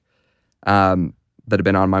book that had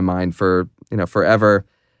been on my mind for forever.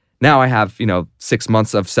 Now I have 6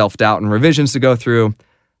 months of self-doubt and revisions to go through,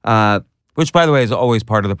 which, by the way, is always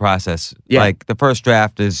part of the process. Yeah. Like the first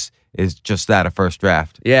draft is just that, a first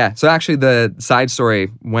draft. Yeah. So actually, the side story,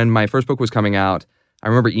 when my first book was coming out, I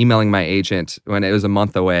remember emailing my agent when it was a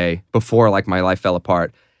month away before like my life fell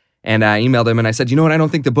apart. And I emailed him and I said, you know what? I don't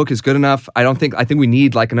think the book is good enough. I think we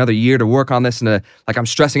need like another year to work on this, and I'm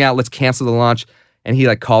stressing out. Let's cancel the launch. And he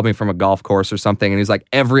like called me from a golf course or something, and he's like,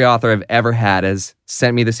 every author I've ever had has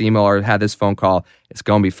sent me this email or had this phone call. It's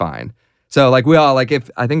gonna be fine. So like we all like,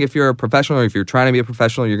 if you're a professional, or if you're trying to be a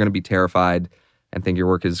professional, you're gonna be terrified and think your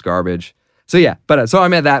work is garbage. So yeah, but so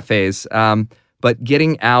I'm at that phase. But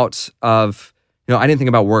getting out of I didn't think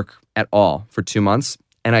about work at all for 2 months,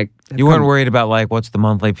 and you weren't worried about like what's the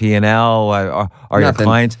monthly P&L or your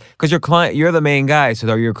clients, because you're the main guy,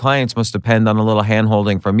 so your clients must depend on a little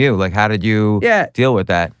hand-holding from you. Like, how did you deal with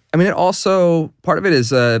that? I mean, it also, part of it is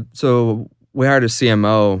so we hired a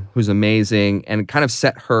CMO who's amazing, and kind of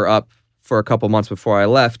set her up for a couple months before I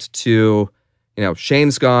left to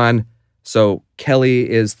Shane's gone, so Kelly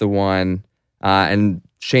is the one, and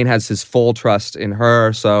Shane has his full trust in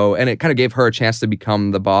her. So, and it kind of gave her a chance to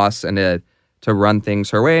become the boss and to run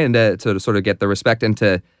things her way and to sort of get the respect and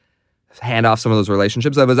to hand off some of those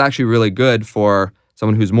relationships. That was actually really good for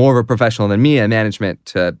someone who's more of a professional than me in management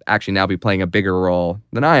to actually now be playing a bigger role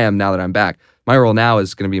than I am now that I'm back. My role now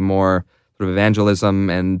is going to be more sort of evangelism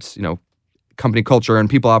and, company culture and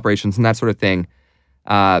people operations and that sort of thing.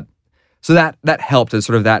 So that helped as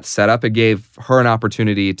sort of that setup. It gave her an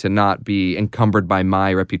opportunity to not be encumbered by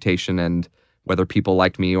my reputation and whether people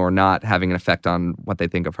liked me or not having an effect on what they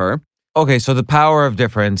think of her. Okay, so the power of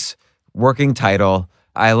difference, working title.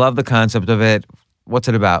 I love the concept of it. What's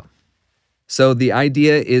it about? So the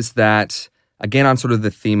idea is that, again, on sort of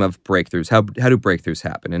the theme of breakthroughs, how do breakthroughs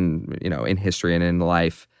happen in history and in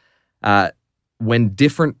life? When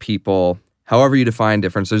different people, however you define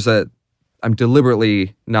difference, I'm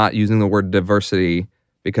deliberately not using the word diversity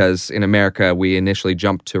because in America, we initially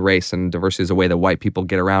jumped to race, and diversity is a way that white people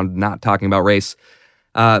get around not talking about race.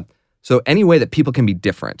 So any way that people can be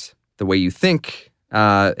different, the way you think,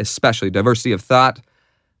 especially diversity of thought,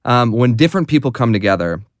 when different people come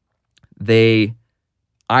together, they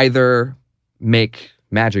either make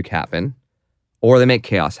magic happen, or they make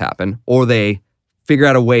chaos happen, or they figure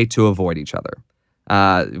out a way to avoid each other.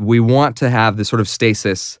 We want to have this sort of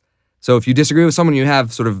stasis. So if you disagree with someone, you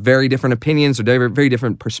have sort of very different opinions or very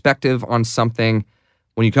different perspective on something.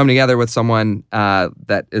 When you come together with someone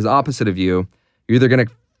that is opposite of you, you're either going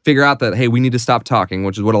to figure out that, hey, we need to stop talking,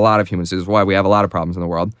 which is what a lot of humans do, is why we have a lot of problems in the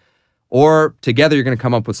world. Or together you're going to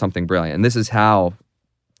come up with something brilliant. And this is how,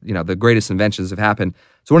 the greatest inventions have happened.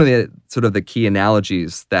 So one of the sort of the key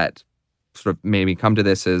analogies that sort of made me come to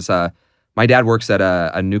this is my dad works at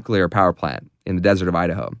a nuclear power plant in the desert of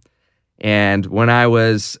Idaho. And when I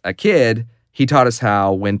was a kid, he taught us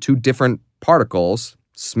how when two different particles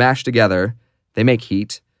smash together, they make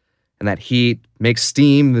heat. And that heat makes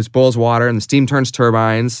steam, this boils water, and the steam turns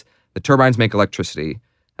turbines. The turbines make electricity.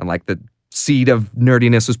 And like the seed of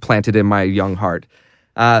nerdiness was planted in my young heart.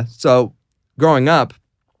 So growing up,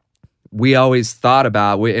 we always thought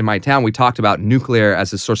about, in my town, we talked about nuclear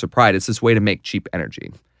as a source of pride. It's this way to make cheap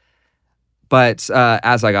energy. But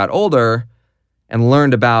as I got older and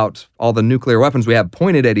learned about all the nuclear weapons we have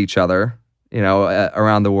pointed at each other,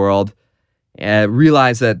 around the world, and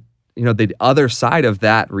realized that, the other side of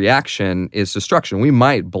that reaction is destruction. We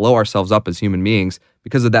might blow ourselves up as human beings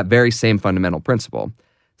because of that very same fundamental principle.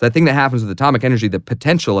 So the thing that happens with atomic energy, the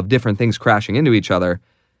potential of different things crashing into each other,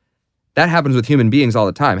 that happens with human beings all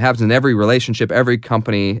the time. It happens in every relationship, every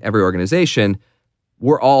company, every organization.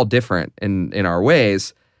 We're all different in our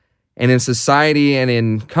ways. And in society and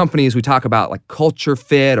in companies, we talk about like culture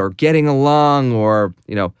fit or getting along or,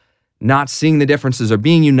 not seeing the differences or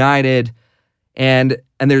being united. And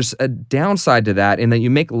there's a downside to that in that you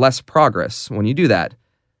make less progress when you do that.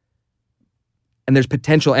 And there's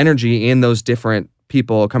potential energy in those different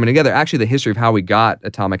people coming together. Actually, the history of how we got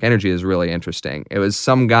atomic energy is really interesting. It was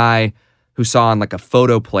some guy who saw on like a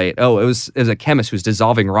photo plate, it was a chemist who's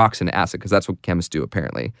dissolving rocks in acid, because that's what chemists do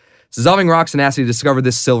apparently. Dissolving rocks in acid, he discovered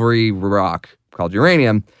this silvery rock called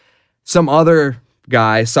uranium. Some other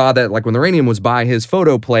guy saw that like when the uranium was by his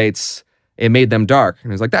photo plates, it made them dark.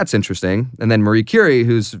 And he was like, that's interesting. And then Marie Curie,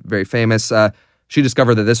 who's very famous, she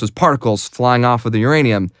discovered that this was particles flying off of the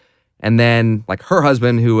uranium. And then like her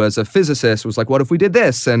husband, who was a physicist, was like, what if we did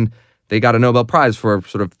this? And they got a Nobel Prize for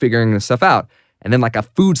sort of figuring this stuff out. And then like a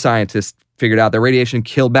food scientist figured out that radiation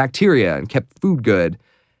killed bacteria and kept food good.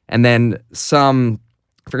 And then I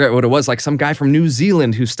forget what it was, like some guy from New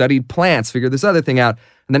Zealand who studied plants figured this other thing out.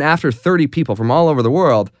 And then after 30 people from all over the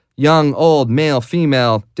world, young, old, male,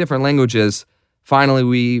 female, different languages, finally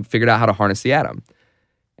we figured out how to harness the atom.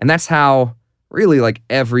 And that's how really like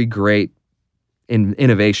every great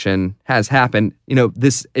innovation has happened.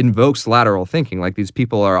 This invokes lateral thinking. Like these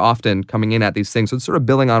people are often coming in at these things. So it's sort of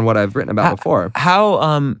building on what I've written about before.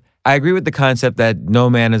 I agree with the concept that no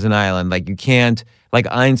man is an island. Like you can't, like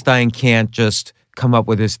Einstein can't just come up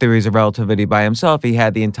with his theories of relativity by himself. He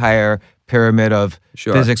had the entire pyramid of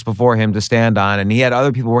physics before him to stand on, and he had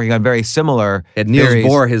other people working on very similar Niels theories.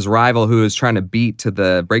 Bohr, his rival, who was trying to beat to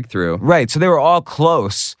the breakthrough. Right, so they were all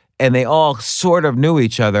close, and they all sort of knew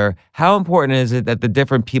each other. How important is it that the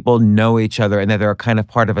different people know each other and that they're kind of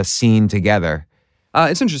part of a scene together?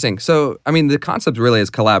 It's interesting. So, the concept really is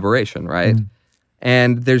collaboration, right? Mm-hmm.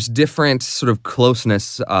 And there's different sort of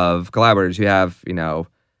closeness of collaborators. You have,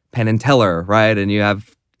 Penn and Teller, right? And you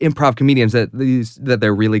have improv comedians that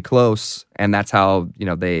they're really close, and that's how,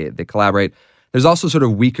 they collaborate. There's also sort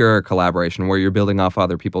of weaker collaboration where you're building off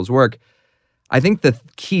other people's work. I think the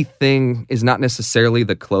key thing is not necessarily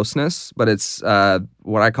the closeness, but it's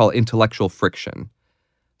what I call intellectual friction.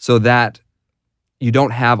 so that you don't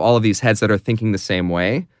have all of these heads that are thinking the same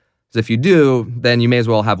way. Because if you do, then you may as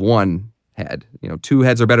well have one head. 2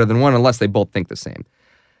 heads are better than one unless they both think the same.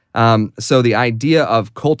 So the idea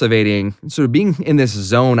of cultivating, sort of being in this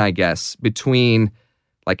zone, I guess, between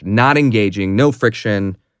like not engaging, no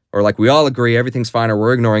friction, or like we all agree everything's fine or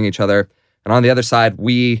we're ignoring each other. And on the other side,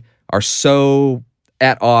 we are so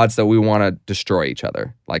at odds that we want to destroy each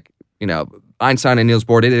other. Like, Einstein and Niels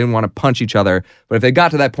Bohr, they didn't want to punch each other, but if they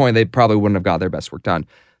got to that point, they probably wouldn't have got their best work done.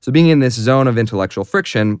 So being in this zone of intellectual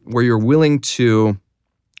friction where you're willing to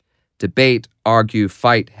debate, argue,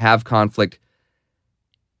 fight, have conflict,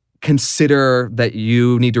 consider that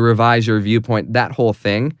you need to revise your viewpoint, that whole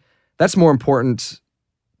thing, that's more important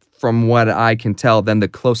from what I can tell than the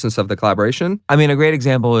closeness of the collaboration. I mean, a great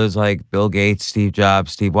example is like Bill Gates, Steve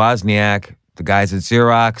Jobs, Steve Wozniak, the guys at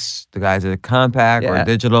Xerox, the guys at Compaq or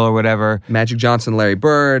Digital or whatever. Magic Johnson, Larry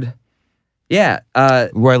Bird. Yeah.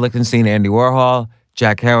 Roy Lichtenstein, Andy Warhol,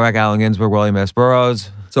 Jack Kerouac, Allen Ginsberg, William S.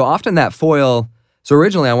 Burroughs. So often that foil... So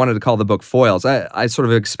originally I wanted to call the book Foils. I sort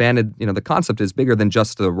of expanded, the concept is bigger than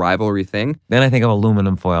just the rivalry thing. Then I think of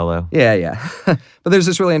aluminum foil though. Yeah. But there's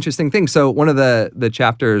this really interesting thing. So one of the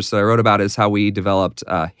chapters that I wrote about is how we developed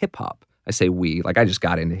hip hop. I say we, like I just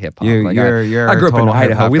got into hip hop. I grew up in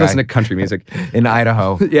Idaho. We listen to country music. In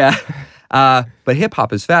Idaho. Yeah. But hip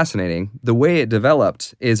hop is fascinating. The way it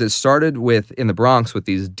developed is it started in the Bronx with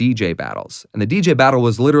these DJ battles. And the DJ battle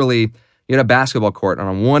was literally, you had a basketball court, and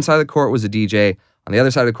on one side of the court was a DJ, on the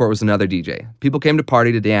other side of the court was another DJ. People came to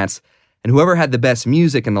party to dance, and whoever had the best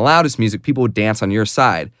music and the loudest music, people would dance on your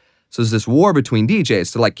side. So there's this war between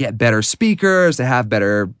DJs to like get better speakers, to have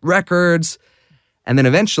better records. And then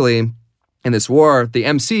eventually, in this war, the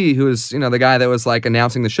MC, who was, the guy that was like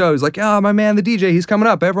announcing the show, he's like, oh, my man, the DJ, he's coming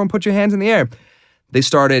up. Everyone put your hands in the air. They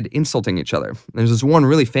started insulting each other. There's this one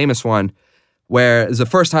really famous one where it's the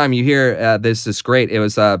first time you hear this is great. It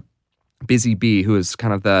was Busy Bee, who was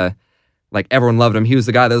kind of like everyone loved him. He was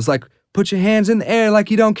the guy that was like, put your hands in the air like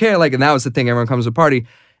you don't care. Like, and that was the thing. Everyone comes to a party.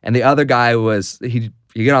 And the other guy was, you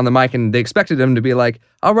get on the mic and they expected him to be like,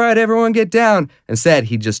 all right, everyone get down. Instead,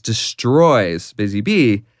 he just destroys Busy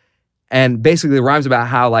Bee and basically rhymes about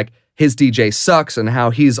how like his DJ sucks and how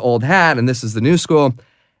he's old hat and this is the new school.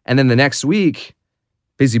 And then the next week,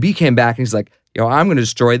 Busy Bee came back and he's like, I'm going to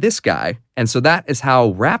destroy this guy. And so that is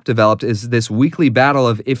how rap developed, is this weekly battle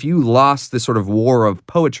of if you lost this sort of war of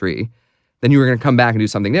poetry, then you were going to come back and do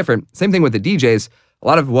something different. Same thing with the DJs. A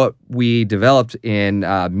lot of what we developed in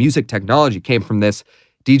music technology came from this.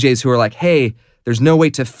 DJs who are like, hey, there's no way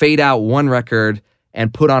to fade out one record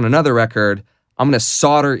and put on another record. I'm going to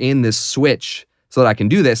solder in this switch so that I can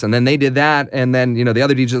do this. And then they did that. And then, the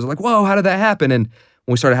other DJs were like, whoa, how did that happen? And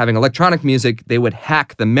when we started having electronic music, they would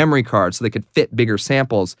hack the memory card so they could fit bigger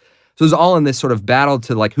samples. So it was all in this sort of battle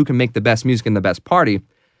to like who can make the best music and the best party.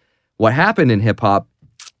 What happened in hip hop,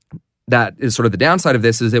 that is sort of the downside of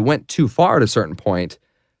this, is it went too far at a certain point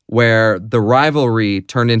where the rivalry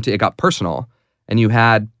turned into, it got personal. And you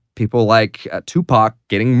had people like Tupac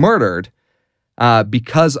getting murdered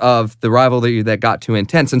because of the rivalry that got too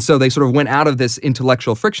intense. And so they sort of went out of this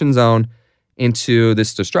intellectual friction zone into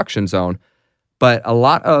this destruction zone. But a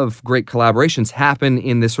lot of great collaborations happen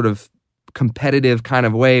in this sort of competitive kind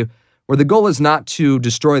of way where the goal is not to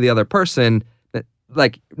destroy the other person,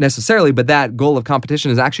 like necessarily, but that goal of competition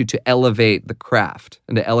is actually to elevate the craft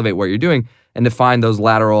and to elevate what you're doing and to find those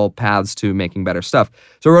lateral paths to making better stuff.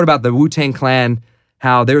 So I wrote about the Wu-Tang Clan,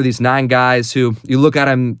 how there were these 9 guys who you look at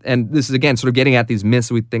them, and this is again sort of getting at these myths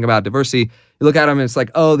we think about diversity. You look at them and it's like,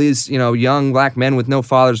 oh, these young black men with no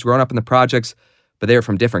fathers growing up in the projects, but they were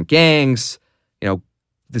from different gangs.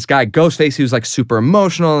 This guy Ghostface, he was like super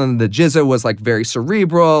emotional, and the Jizza was like very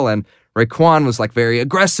cerebral, and Raekwon was like very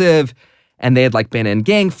aggressive. And they had like been in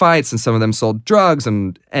gang fights, and some of them sold drugs,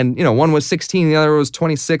 and one was 16, the other was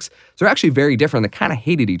 26. So they're actually very different. They kind of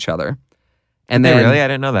hated each other. And then really, I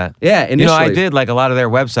didn't know that. Yeah, initially, I did like a lot of their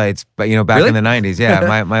websites, but back really? in the 90s,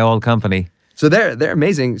 yeah, my old company. So they're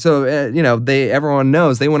amazing. So everyone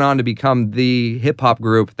knows they went on to become the hip hop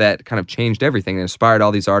group that kind of changed everything. They inspired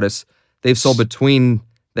all these artists. They've sold between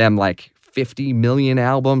them like 50 million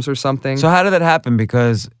albums or something. So how did that happen?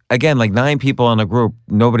 Because again, like 9 people in a group,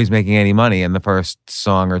 nobody's making any money in the first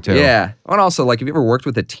song or 2. Yeah. And also, like, have you ever worked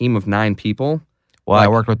with a team of 9 people? Well, I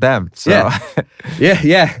worked with them. So.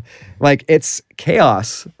 Yeah. Like, it's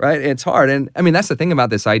chaos, right? It's hard. And I mean, that's the thing about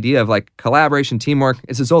this idea of like collaboration, teamwork.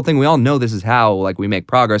 It's this whole thing. We all know this is how like we make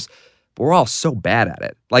progress, but we're all so bad at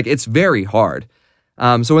it. Like, it's very hard.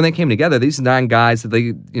 So when they came together, these 9 guys,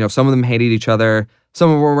 they, some of them hated each other. Some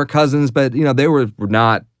of them were cousins, but, they were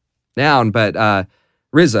not down. But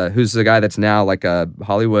RZA, who's the guy that's now like a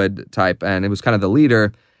Hollywood type, and it was kind of the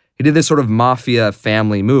leader. He did this sort of mafia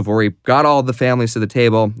family move where he got all the families to the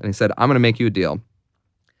table and he said, I'm going to make you a deal.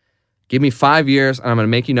 Give me 5 years and I'm going to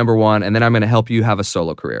make you number one, and then I'm going to help you have a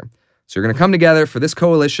solo career. So you're going to come together for this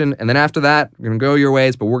coalition, and then after that, you're going to go your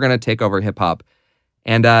ways, but we're going to take over hip hop.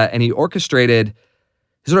 And he orchestrated,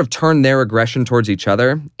 he sort of turned their aggression towards each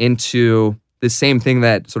other into the same thing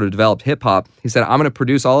that sort of developed hip hop. He said, I'm going to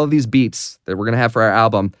produce all of these beats that we're going to have for our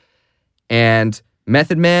album. And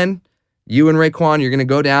Method Man, you and Raekwon, you're going to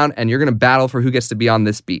go down and you're going to battle for who gets to be on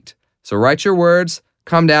this beat. So write your words,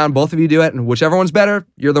 come down, both of you do it, and whichever one's better,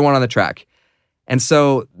 you're the one on the track. And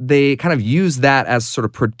so they kind of use that as sort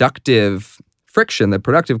of productive friction, the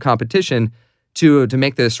productive competition to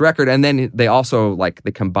make this record. And then they also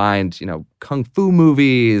they combined, kung fu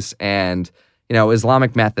movies and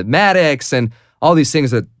Islamic mathematics and all these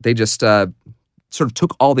things that they just sort of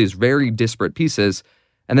took all these very disparate pieces,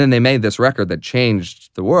 and then they made this record that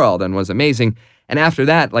changed the world and was amazing. And after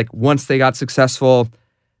that, once they got successful,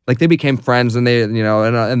 they became friends, and they,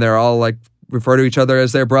 and they're all refer to each other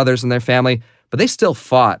as their brothers and their family, but they still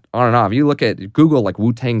fought on and off. You look at Google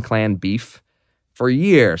Wu-Tang Clan beef. For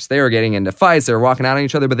years, they were getting into fights. They were walking out on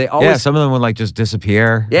each other, but they always... Yeah, some of them would just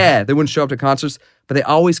disappear. Yeah, they wouldn't show up to concerts, but they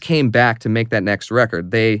always came back to make that next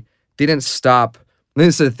record. They didn't stop.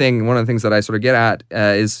 This is the thing, one of the things that I sort of get at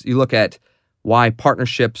is you look at why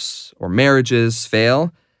partnerships or marriages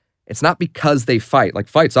fail. It's not because they fight.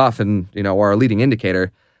 Fights often, are a leading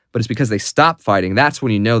indicator, but it's because they stop fighting. That's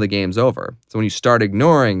when you know the game's over. So when you start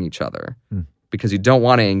ignoring each other because you don't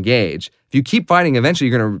want to engage. If you keep fighting, eventually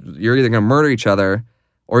you're either gonna murder each other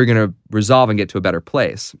or you're gonna resolve and get to a better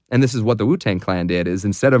place. And this is what the Wu-Tang Clan did, is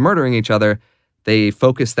instead of murdering each other, they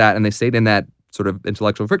focused that and they stayed in that sort of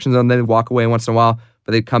intellectual friction zone. They'd walk away once in a while,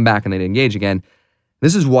 but they'd come back and they'd engage again.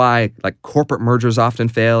 This is why corporate mergers often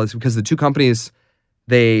fail. It's because the two companies,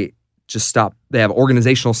 they just stop. They have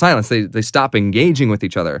organizational silence. They stop engaging with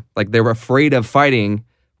each other. They were afraid of fighting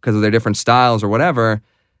because of their different styles or whatever,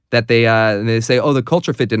 that they say, oh, the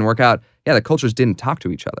culture fit didn't work out. Yeah, the cultures didn't talk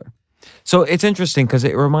to each other. So it's interesting because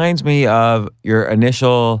it reminds me of your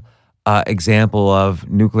initial example of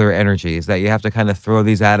nuclear energy, is that you have to kind of throw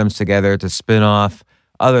these atoms together to spin off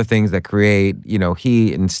other things that create,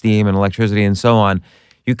 heat and steam and electricity and so on.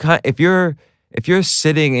 If you're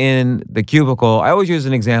sitting in the cubicle, I always use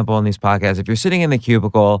an example on these podcasts. If you're sitting in the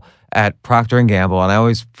cubicle at Procter & Gamble, and I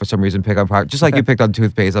always, for some reason, pick on Procter, just like you picked on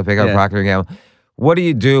toothpaste, I'll pick on Procter & Gamble. What do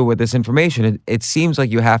you do with this information? It seems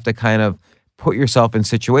like you have to kind of put yourself in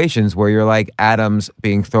situations where you're like atoms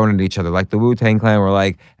being thrown at each other, like the Wu-Tang Clan were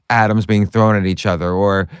like atoms being thrown at each other,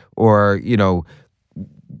 or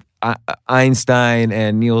Einstein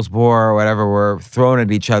and Niels Bohr or whatever were thrown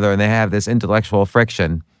at each other, and they have this intellectual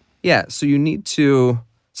friction. Yeah, so you need to,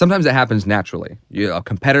 sometimes it happens naturally. A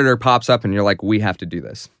competitor pops up and you're like, we have to do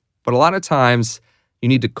this. But a lot of times you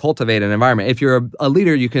need to cultivate an environment. If you're a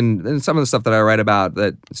leader, you can, and some of the stuff that I write about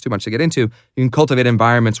that it's too much to get into, you can cultivate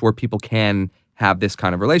environments where people can have this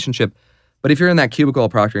kind of relationship. But if you're in that cubicle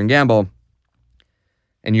at Procter & Gamble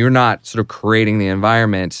and you're not sort of creating the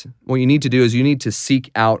environment, what you need to do is you need to seek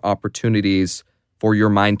out opportunities for your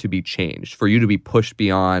mind to be changed, for you to be pushed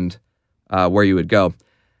beyond where you would go.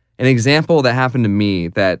 An example that happened to me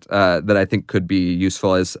that I think could be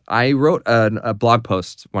useful is I wrote a blog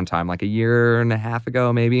post one time, like a year and a half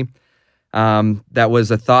ago maybe, that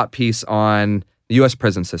was a thought piece on the U.S.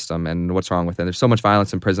 prison system and what's wrong with it. There's so much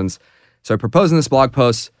violence in prisons. So I proposed in this blog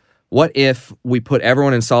post, what if we put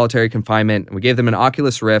everyone in solitary confinement and we gave them an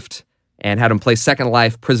Oculus Rift and had them play Second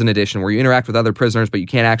Life Prison Edition, where you interact with other prisoners, but you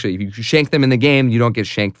can't actually, if you shank them in the game, you don't get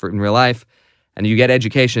shanked in real life. And you get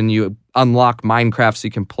education, you unlock Minecraft so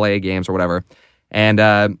you can play games or whatever. And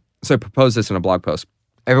so I proposed this in a blog post.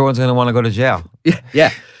 Everyone's going to want to go to jail.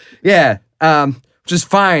 Yeah. Which is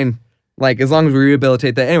fine, as long as we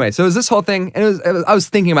rehabilitate that. Anyway, so it was this whole thing. And I was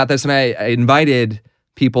thinking about this, and I invited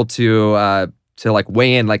people to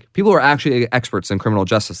weigh in. People who are actually experts in criminal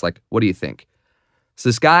justice. What do you think? So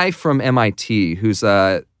this guy from MIT who's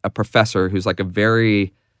a professor who's a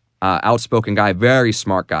very outspoken guy, very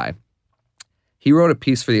smart guy. He wrote a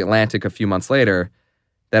piece for The Atlantic a few months later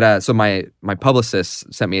that, so my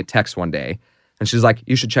publicist sent me a text one day, and she's like,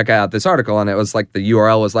 you should check out this article. And it was the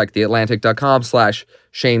URL was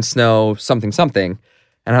theatlantic.com/Shane Snow something.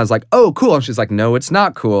 And I was like, oh, cool. And she's like, no, it's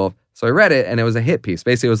not cool. So I read it, and it was a hit piece.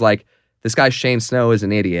 Basically, it was this guy Shane Snow is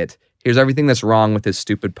an idiot. Here's everything that's wrong with his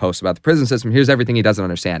stupid post about the prison system. Here's everything he doesn't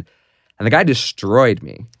understand. And the guy destroyed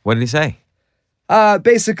me. What did he say?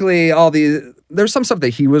 Basically, all the there's some stuff that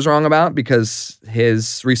he was wrong about because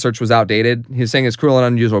his research was outdated. He was saying it's cruel and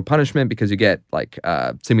unusual punishment because you get like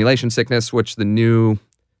simulation sickness, which the new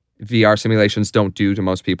VR simulations don't do to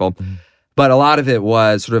most people. But a lot of it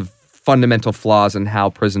was sort of fundamental flaws in how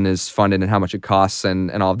prison is funded and how much it costs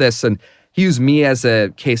and all of this. And he used me as a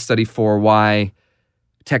case study for why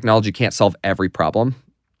technology can't solve every problem.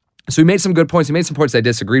 So he made some good points. He made some points I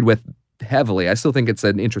disagreed with heavily. I still think it's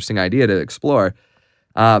an interesting idea to explore.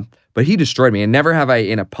 But he destroyed me. And never have I,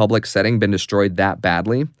 in a public setting, been destroyed that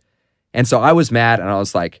badly. And so I was mad, and I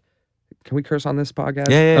was like, can we curse on this podcast?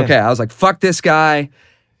 Yeah. Okay, I was like, fuck this guy.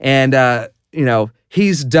 And,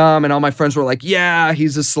 he's dumb. And all my friends were like, yeah,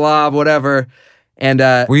 he's a slob, whatever. And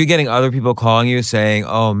were you getting other people calling you saying,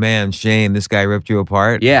 oh, man, Shane, this guy ripped you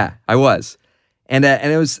apart? Yeah, I was. And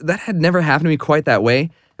it was that had never happened to me quite that way.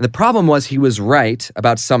 And the problem was he was right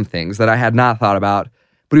about some things that I had not thought about,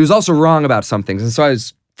 but he was also wrong about some things. And so I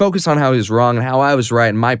was focused on how he was wrong and how I was right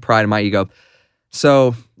and my pride and my ego.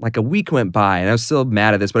 So like a week went by and I was still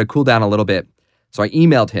mad at this, but I cooled down a little bit. So I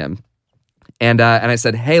emailed him and I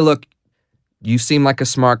said, hey, look, you seem like a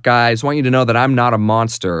smart guy. I just want you to know that I'm not a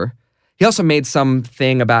monster. He also made some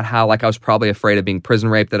thing about how like I was probably afraid of being prison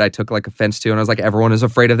raped that I took like offense to. And I was like, everyone is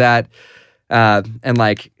afraid of that. And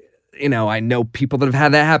like, I know people that have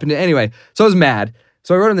had that happen to anyway. So I was mad.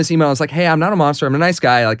 So I wrote him this email. I was like, hey, I'm not a monster. I'm a nice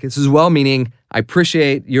guy. Like, this is well-meaning. I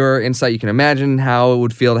appreciate your insight. You can imagine how it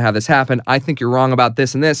would feel to have this happen. I think you're wrong about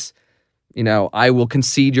this and this. I will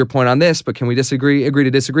concede your point on this, but can we agree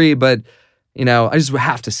to disagree? But, I just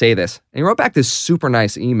have to say this. And he wrote back this super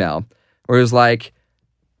nice email where he was like,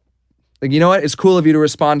 you know what? It's cool of you to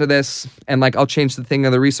respond to this. And like, I'll change the thing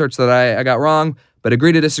of the research that I got wrong, but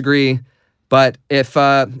agree to disagree. But if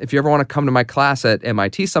you ever want to come to my class at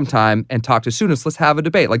MIT sometime and talk to students, let's have a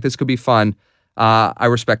debate. Like, this could be fun. I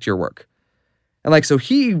respect your work. And like, so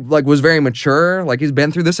he like was very mature. Like, he's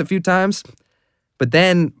been through this a few times. But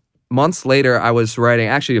then months later, I was writing,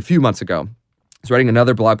 actually a few months ago, I was writing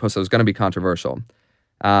another blog post that was going to be controversial.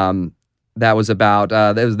 That was about,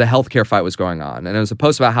 the healthcare fight was going on. And it was a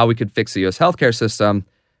post about how we could fix the U.S. healthcare system.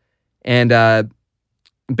 And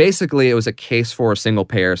basically, it was a case for a single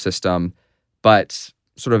payer system, but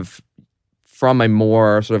sort of from a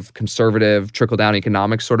more sort of conservative trickle-down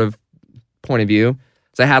economics sort of point of view.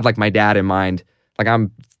 So I had like my dad in mind. Like,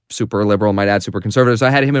 I'm super liberal, my dad's super conservative. So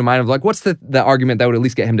I had him in mind of like, what's the argument that would at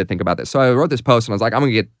least get him to think about this? So I wrote this post and I was like, I'm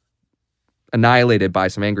going to get annihilated by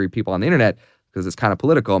some angry people on the internet because it's kind of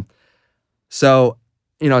political. So,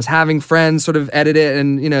 I was having friends sort of edit it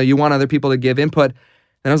and, you want other people to give input.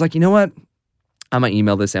 And I was like, you know what? I'm going to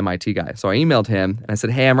email this MIT guy. So I emailed him and I said,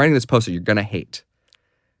 hey, I'm writing this post that you're going to hate.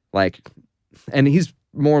 Like, and he's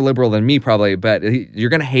more liberal than me probably, but you're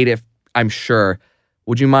going to hate it, I'm sure.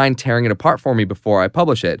 Would you mind tearing it apart for me before I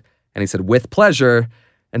publish it? And he said, with pleasure.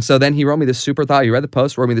 And so then he wrote me this he read the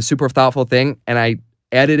post, wrote me this super thoughtful thing. And I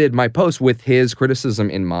edited my post with his criticism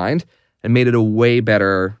in mind and made it a way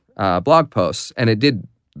better blog post. And it did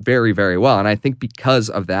very, very well. And I think because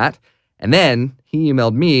of that. And then he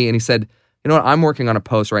emailed me and he said, you know what, I'm working on a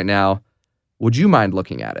post right now. Would you mind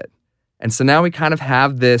looking at it? And so now we kind of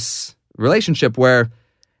have this relationship where,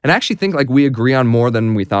 and I actually think like we agree on more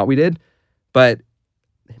than we thought we did, but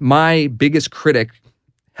my biggest critic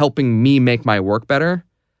helping me make my work better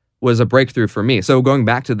was a breakthrough for me. So going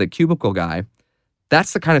back to the cubicle guy,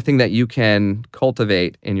 that's the kind of thing that you can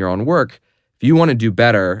cultivate in your own work. If you want to do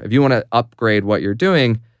better, if you want to upgrade what you're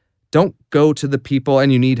doing, don't go to the people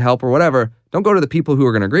and you need help or whatever. Don't go to the people who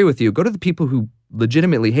are going to agree with you. Go to the people who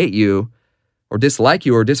legitimately hate you or dislike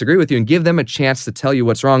you or disagree with you and give them a chance to tell you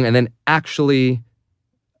what's wrong and then actually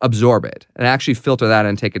absorb it and actually filter that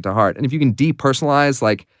and take it to heart. And if you can depersonalize,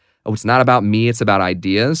 like, oh, it's not about me, it's about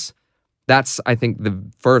ideas, that's, I think, the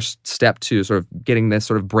first step to sort of getting this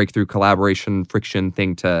sort of breakthrough collaboration friction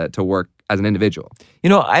thing to work as an individual.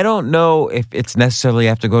 I don't know if it's necessarily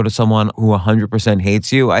have to go to someone who 100%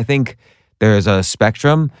 hates you. I think there's a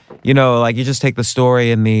spectrum. Like you just take the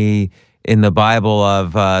story in the Bible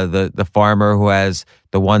of the farmer who has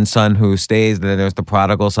the one son who stays, and then there's the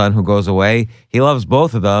prodigal son who goes away. He loves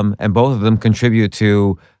both of them, and both of them contribute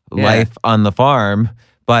to life on the farm,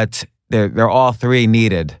 but they're all three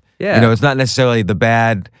needed. Yeah. It's not necessarily the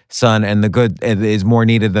bad son and the good is more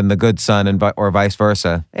needed than the good son, or vice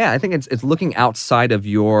versa. Yeah, I think it's looking outside of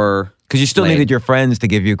your because you still needed your friends to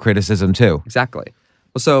give you criticism too. Exactly.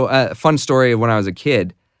 Well, so a fun story of when I was a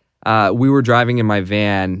kid. We were driving in my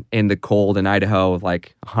van in the cold in Idaho,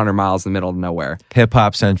 like 100 miles in the middle of nowhere. Hip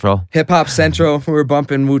Hop Central. We were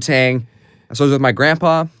bumping Wu-Tang. So I was with my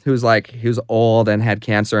grandpa, he was old and had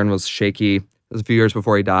cancer and was shaky. It was a few years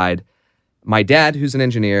before he died. My dad, who's an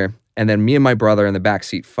engineer, and then me and my brother in the back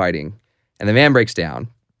seat fighting, and the van breaks down.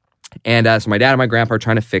 And so my dad and my grandpa are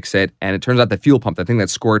trying to fix it, and it turns out the fuel pump, the thing that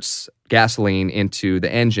squirts gasoline into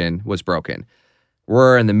the engine, was broken.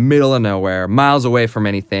 We're in the middle of nowhere, miles away from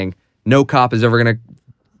anything. No cop is ever going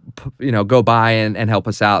to, go by and help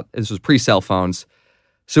us out. This was pre-cell phones.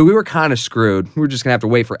 So we were kind of screwed. We were just going to have to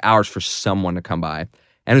wait for hours for someone to come by.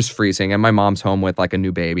 And it was freezing, and my mom's home with like a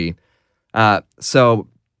new baby. So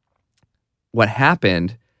what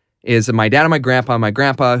happened is my dad and my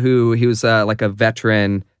grandpa, who he was like a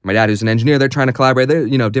veteran, my dad who's an engineer, they're trying to collaborate.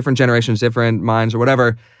 They're, different generations, different minds or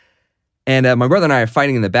whatever. And my brother and I are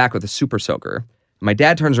fighting in the back with a super soaker. My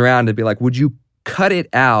dad turns around to be like, would you cut it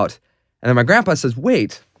out? And then my grandpa says,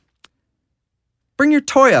 wait, bring your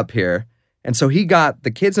toy up here. And so he got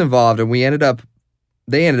the kids involved, and they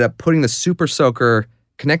ended up putting the super soaker,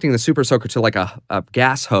 connecting the super soaker to like a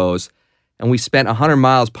gas hose. And we spent 100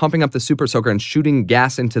 miles pumping up the super soaker and shooting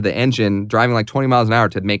gas into the engine, driving like 20 miles an hour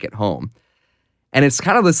to make it home. And it's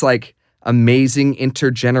kind of this like amazing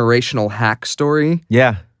intergenerational hack story.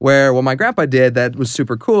 Yeah. Where what my grandpa did that was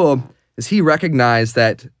super cool is he recognized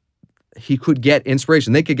that he could get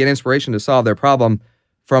inspiration. They could get inspiration to solve their problem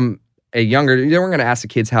from a younger, they weren't going to ask the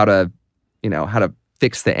kids how to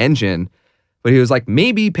fix the engine. But he was like,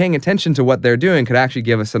 maybe paying attention to what they're doing could actually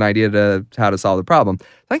give us an idea to how to solve the problem. So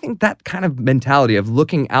I think that kind of mentality of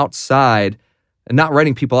looking outside and not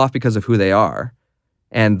writing people off because of who they are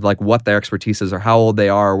and like what their expertise is or how old they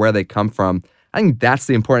are or where they come from, I think that's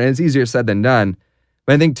the important. It's easier said than done.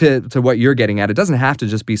 But I think to what you're getting at, it doesn't have to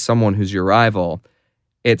just be someone who's your rival.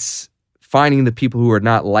 It's finding the people who are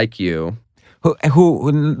not like you.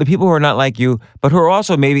 Who the people who are not like you, but who are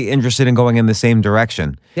also maybe interested in going in the same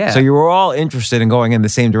direction. Yeah. So you were all interested in going in the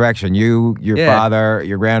same direction. You, your father,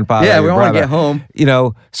 your grandfather. Yeah, we your all want to brother. get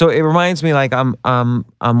home. So it reminds me, like I'm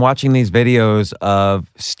watching these videos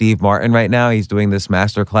of Steve Martin right now. He's doing this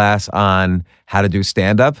masterclass on how to do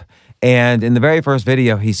stand-up, and in the very first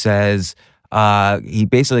video, he says he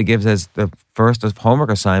basically gives us the first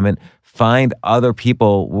homework assignment: find other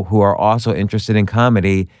people who are also interested in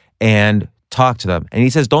comedy and talk to them. And he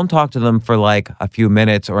says, don't talk to them for like a few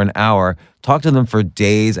minutes or an hour. Talk to them for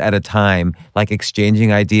days at a time, like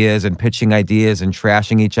exchanging ideas and pitching ideas and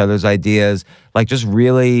trashing each other's ideas. Like just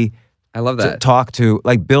really, I love that. Talk to,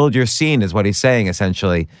 like build your scene is what he's saying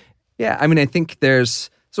essentially. Yeah, I mean, I think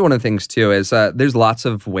so one of the things too is there's lots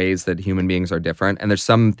of ways that human beings are different. And there's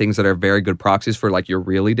some things that are very good proxies for like you're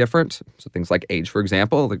really different. So things like age, for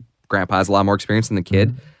example. The grandpa has a lot more experience than the kid.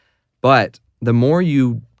 Mm-hmm. But the more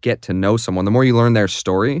you get to know someone, the more you learn their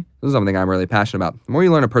story. This is something I'm really passionate about. The more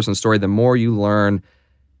you learn a person's story, the more you learn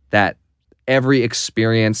that every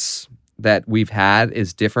experience that we've had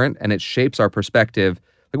is different and it shapes our perspective.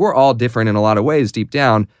 Like we're all different in a lot of ways deep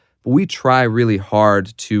down, but we try really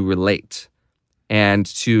hard to relate and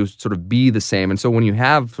to sort of be the same. And so when you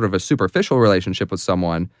have sort of a superficial relationship with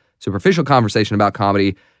someone, superficial conversation about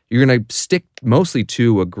comedy, you're going to stick mostly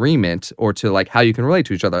to agreement or to like how you can relate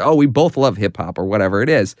to each other. Oh, we both love hip hop or whatever it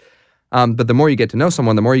is. But the more you get to know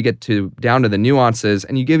someone, the more you get down to the nuances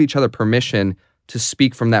and you give each other permission to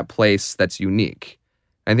speak from that place that's unique.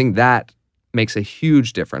 I think that makes a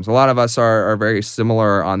huge difference. A lot of us are very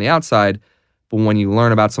similar on the outside, but when you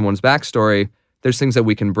learn about someone's backstory, there's things that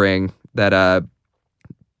we can bring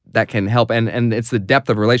that can help, and it's the depth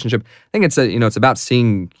of relationship. I think it's about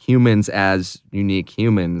seeing humans as unique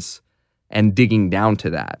humans and digging down to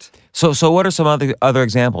that. So what are some other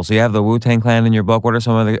examples? So you have the Wu-Tang Clan in your book. What are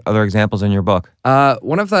some of the other examples in your book?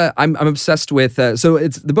 One of the I'm obsessed with. So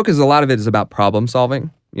the book is a lot of it is about problem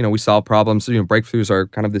solving. We solve problems. Breakthroughs are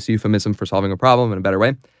kind of this euphemism for solving a problem in a better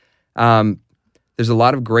way. There's a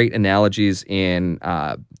lot of great analogies in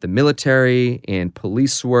the military, in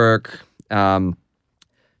police work.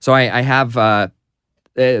 So I have,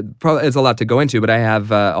 it's a lot to go into, but I have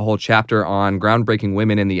a whole chapter on groundbreaking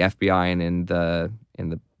women in the FBI and in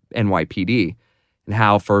the NYPD, and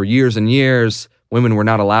how for years and years, women were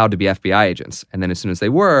not allowed to be FBI agents. And then as soon as they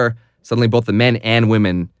were, suddenly both the men and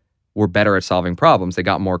women were better at solving problems. They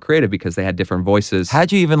got more creative because they had different voices.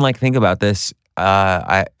 How'd you even think about this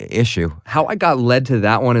issue? How I got led to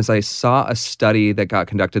that one is I saw a study that got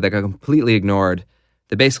conducted that got completely ignored.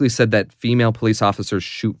 That basically said that female police officers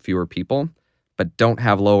shoot fewer people, but don't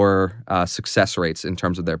have lower success rates in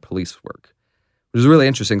terms of their police work, which is really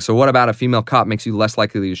interesting. So what about a female cop makes you less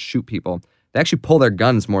likely to shoot people? They actually pull their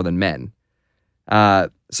guns more than men.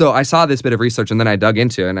 So I saw this bit of research, and then I dug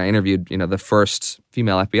into it, and I interviewed, the first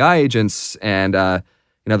female FBI agents and,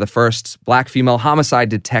 the first black female homicide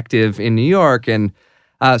detective in New York. And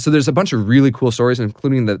So there's a bunch of really cool stories,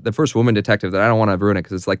 including the first woman detective that I don't want to ruin it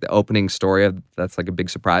because it's like the opening story that's like a big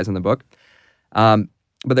surprise in the book.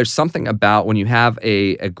 But there's something about when you have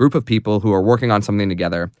a group of people who are working on something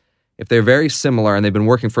together, if they're very similar and they've been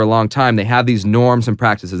working for a long time, they have these norms and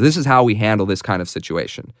practices. This is how we handle this kind of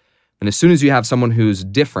situation. And as soon as you have someone who's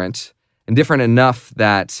different and different enough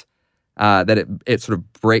that it sort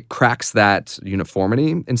of cracks that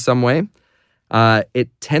uniformity in some way, it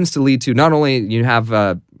tends to lead to not only you have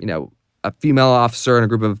a female officer and a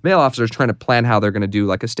group of male officers trying to plan how they're going to do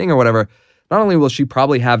like a sting or whatever. Not only will she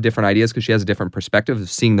probably have different ideas because she has a different perspective of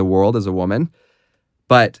seeing the world as a woman,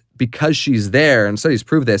 but because she's there, and studies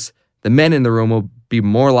prove this, the men in the room will be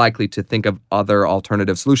more likely to think of other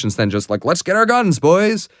alternative solutions than just like, let's get our guns,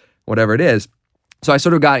 boys, whatever it is. So I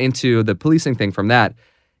sort of got into the policing thing from that.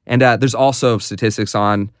 And there's also statistics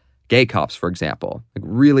on gay cops, for example. Like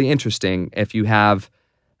really interesting. If you have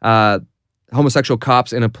homosexual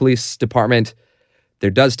cops in a police department, there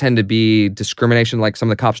does tend to be discrimination, like some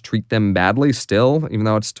of the cops treat them badly still, even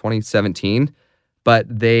though it's 2017. But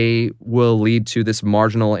they will lead to this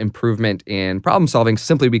marginal improvement in problem solving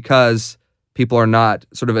simply because people are not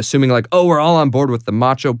sort of assuming like, oh, we're all on board with the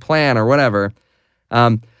macho plan or whatever.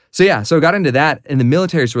 So I got into that. And the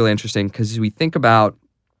military is really interesting because we think about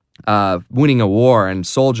winning a war and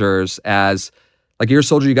soldiers as like you're a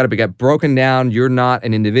soldier, you got to get broken down. You're not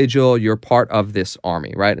an individual. You're part of this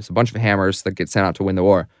army, right? It's a bunch of hammers that get sent out to win the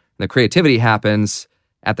war. And the creativity happens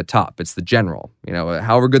at the top. It's the general.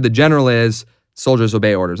 However good the general is, soldiers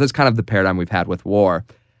obey orders. That's kind of the paradigm we've had with war.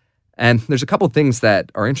 And there's a couple things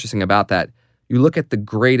that are interesting about that. You look at the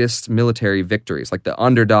greatest military victories, like the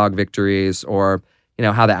underdog victories or,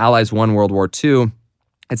 how the Allies won World War II.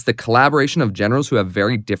 It's the collaboration of generals who have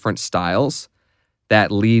very different styles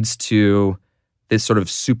that leads to this sort of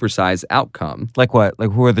supersized outcome. Like what? Like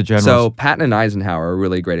who are the generals? So Patton and Eisenhower are a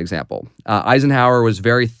really great example. Eisenhower was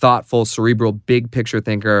very thoughtful, cerebral, big picture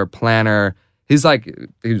thinker, planner. He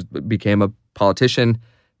became a politician.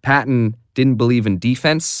 Patton didn't believe in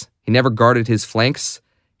defense. He never guarded his flanks.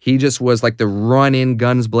 He just was like the run-in,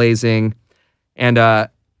 guns blazing.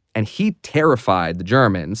 And he terrified the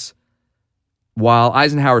Germans while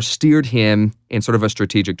Eisenhower steered him in sort of a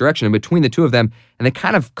strategic direction. And between the two of them, and they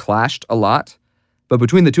kind of clashed a lot, but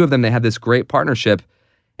between the two of them, they had this great partnership.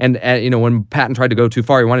 And when Patton tried to go too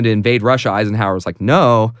far, he wanted to invade Russia, Eisenhower was like,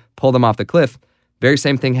 no, pulled him off the cliff. Very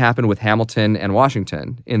same thing happened with Hamilton and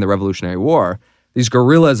Washington in the Revolutionary War. These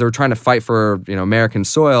guerrillas that were trying to fight for American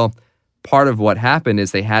soil. Part of what happened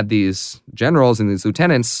is they had these generals and these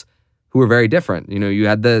lieutenants who were very different. You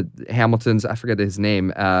had the Hamiltons, I forget his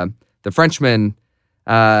name, the Frenchman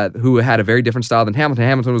who had a very different style than Hamilton.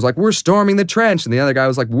 Hamilton was like, we're storming the trench. And the other guy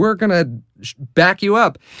was like, we're going to back you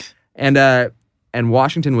up. And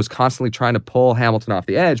Washington was constantly trying to pull Hamilton off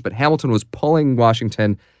the edge, but Hamilton was pulling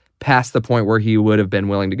Washington past the point where he would have been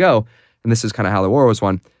willing to go. And this is kind of how the war was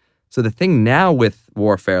won. So the thing now with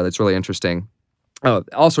warfare that's really interesting,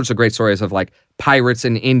 all sorts of great stories of like pirates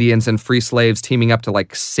and Indians and free slaves teaming up to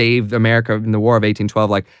like save America in the War of 1812,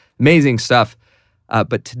 like amazing stuff.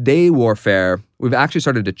 But today warfare, we've actually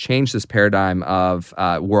started to change this paradigm of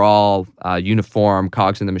we're all uniform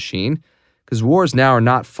cogs in the machine, because wars now are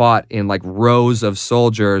not fought in like rows of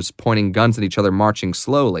soldiers pointing guns at each other, marching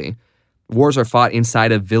slowly. Wars are fought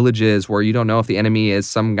inside of villages where you don't know if the enemy is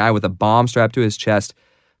some guy with a bomb strapped to his chest.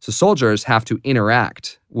 So soldiers have to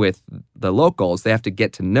interact with the locals. They have to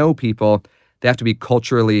get to know people. They have to be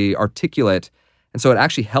culturally articulate. And so it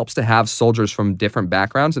actually helps to have soldiers from different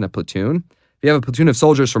backgrounds in a platoon. If you have a platoon of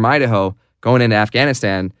soldiers from Idaho going into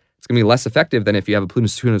Afghanistan, it's going to be less effective than if you have a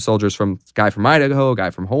platoon of soldiers from a guy from Idaho, a guy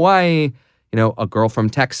from Hawaii, a girl from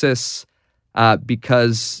Texas,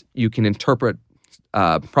 because you can interpret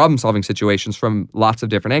problem-solving situations from lots of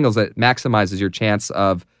different angles that maximizes your chance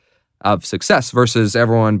of success versus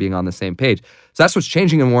everyone being on the same page. So that's what's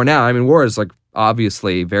changing in war now. I mean, war is like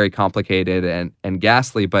obviously very complicated and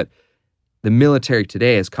ghastly, but the military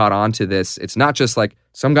today has caught on to this. It's not just like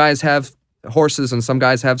some guys have horses and some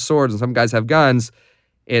guys have swords and some guys have guns.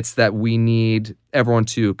 It's that we need everyone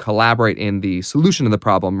to collaborate in the solution of the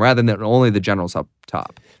problem rather than only the generals up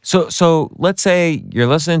top. So let's say you're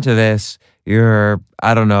listening to this, you're,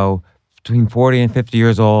 I don't know, between 40 and 50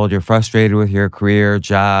 years old, you're frustrated with your career,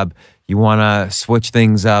 job, you want to switch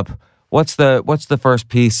things up. What's the first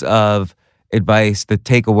piece of advice, the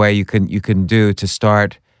takeaway you can do to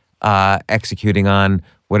start executing on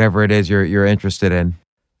whatever it is you're interested in?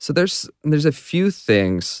 So there's a few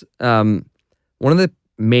things. One of the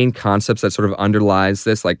main concepts that sort of underlies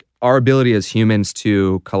this, like our ability as humans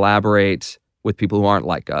to collaborate with people who aren't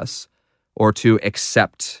like us, or to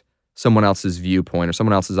accept someone else's viewpoint or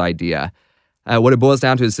someone else's idea. What it boils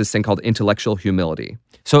down to is this thing called intellectual humility.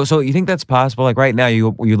 So you think that's possible? Like right now,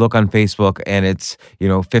 you look on Facebook and it's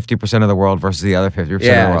 50% of the world versus the other 50% of the world.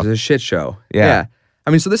 Yeah, it's a shit show. Yeah. I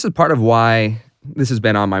mean, so this is part of why this has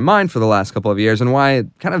been on my mind for the last couple of years, and why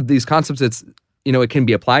kind of these concepts, it's it can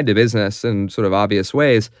be applied to business in sort of obvious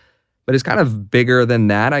ways, but it's kind of bigger than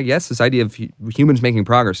that, I guess. This idea of humans making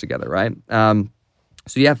progress together, right?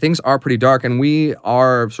 So yeah, things are pretty dark, and we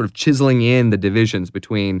are sort of chiseling in the divisions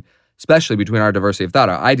especially between our diversity of thought.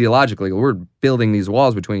 Ideologically, we're building these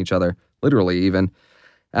walls between each other, literally even.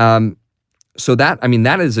 So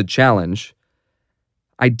that is a challenge.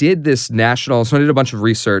 I did this so I did a bunch of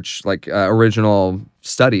research, like original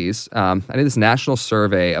studies. I did this national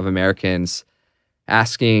survey of Americans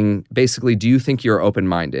asking, basically, do you think you're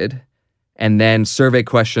open-minded? And then survey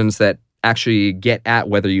questions that actually get at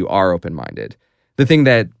whether you are open-minded. The thing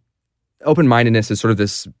that open-mindedness is sort of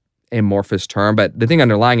this amorphous term, but the thing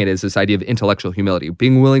underlying it is this idea of intellectual humility,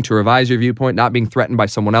 being willing to revise your viewpoint, not being threatened by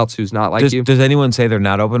someone else who's not like you. Does anyone say they're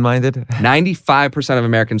not open-minded? 95% of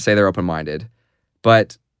Americans say they're open-minded,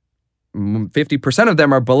 but 50% of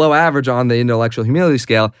them are below average on the intellectual humility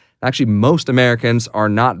scale. Actually, most Americans are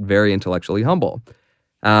not very intellectually humble.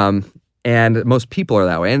 And most people are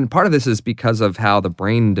that way. And part of this is because of how the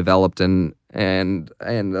brain developed and a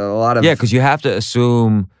lot of... Yeah, because you have to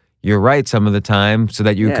assume you're right some of the time so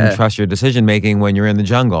that you can trust your decision-making when you're in the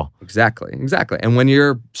jungle. Exactly. And when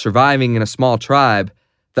you're surviving in a small tribe,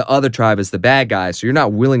 the other tribe is the bad guy. So you're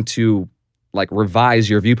not willing to revise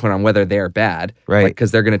your viewpoint on whether they're bad. Right.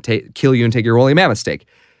 Because they're going to kill you and take your woolly mammoth steak.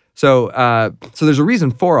 So there's a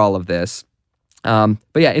reason for all of this. But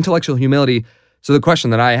yeah, intellectual humility. So the question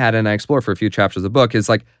that I had and I explore for a few chapters of the book is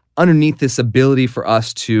underneath this ability for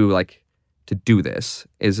us to do this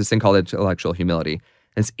is this thing called intellectual humility.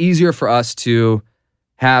 And it's easier for us to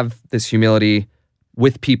have this humility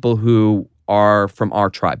with people who are from our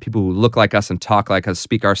tribe, people who look like us and talk like us,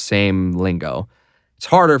 speak our same lingo. It's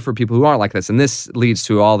harder for people who aren't like this. And this leads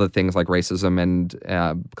to all the things like racism and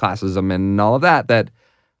classism and all of that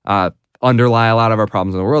underlie a lot of our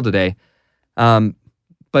problems in the world today.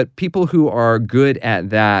 But people who are good at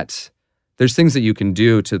that, there's things that you can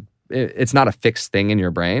do it's not a fixed thing in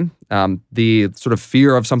your brain. The sort of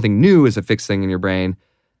fear of something new is a fixed thing in your brain.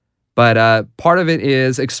 But part of it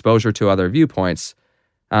is exposure to other viewpoints.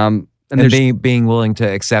 And being willing to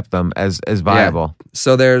accept them as viable. Yeah.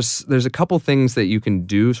 So there's a couple things that you can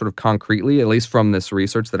do sort of concretely, at least from this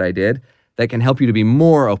research that I did, that can help you to be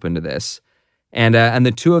more open to this. And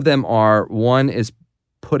the two of them are, one is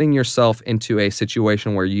putting yourself into a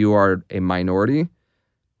situation where you are a minority,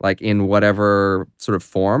 in whatever sort of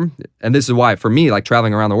form. And this is why, for me,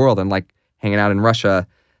 traveling around the world and hanging out in Russia,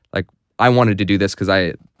 I wanted to do this because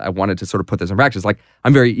I wanted to sort of put this in practice.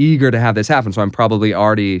 I'm very eager to have this happen, so I'm probably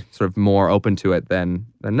already sort of more open to it than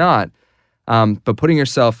not. But putting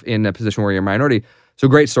yourself in a position where you're a minority. So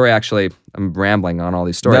great story, actually. I'm rambling on all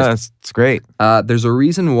these stories. No, it's great. There's a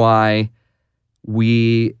reason why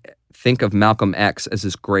we think of Malcolm X as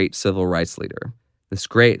this great civil rights leader.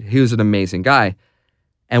 He was an amazing guy.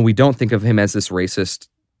 And we don't think of him as this racist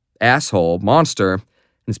asshole monster. And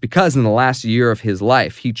it's because in the last year of his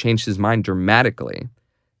life, he changed his mind dramatically.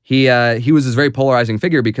 He was this very polarizing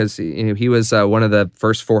figure because he was one of the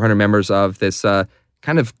first 400 members of this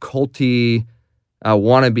kind of culty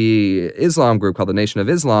wannabe Islam group called the Nation of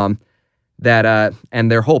Islam. That and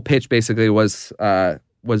their whole pitch basically was sort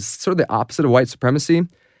of the opposite of white supremacy.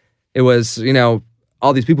 It was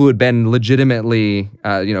all these people who had been legitimately,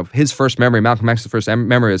 his first memory, Malcolm X's first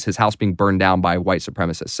memory was his house being burned down by white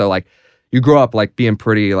supremacists. So you grow up being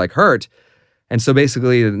pretty hurt. And so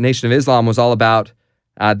basically the Nation of Islam was all about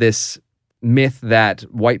this myth that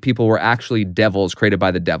white people were actually devils created by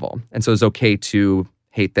the devil. And so it's okay to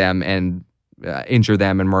hate them and injure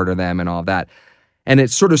them and murder them and all of that. And it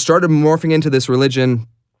sort of started morphing into this religion.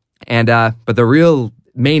 And but the real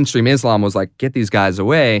mainstream Islam was get these guys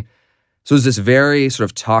away. So it was this very sort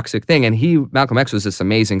of toxic thing. And Malcolm X was this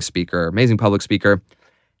amazing speaker, amazing public speaker.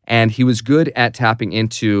 And he was good at tapping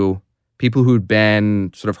into people who'd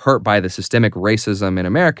been sort of hurt by the systemic racism in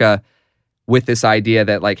America with this idea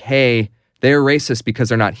that hey, they're racist because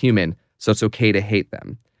they're not human, so it's okay to hate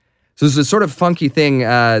them. So there's this sort of funky thing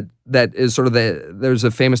that is sort of there's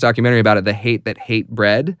a famous documentary about it, The Hate That Hate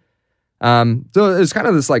Bred. So it's kind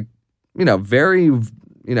of this very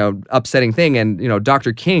upsetting thing. And,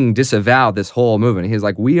 Dr. King disavowed this whole movement. He's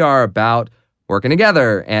we are about working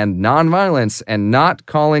together and nonviolence and not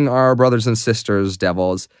calling our brothers and sisters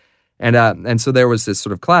devils. And so there was this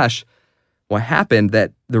sort of clash. What happened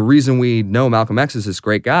that the reason we know Malcolm X is this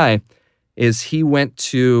great guy is he went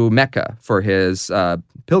to Mecca for his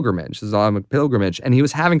pilgrimage, his Islamic pilgrimage, and he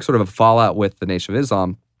was having sort of a fallout with the Nation of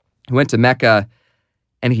Islam. He went to Mecca,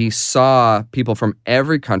 and he saw people from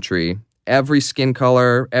every country, every skin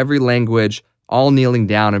color, every language, all kneeling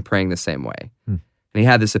down and praying the same way. And he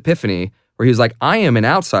had this epiphany where he was like, I am an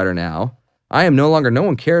outsider now. I am no longer, no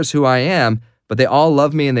one cares who I am, but they all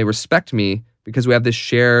love me and they respect me because we have this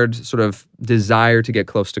shared sort of desire to get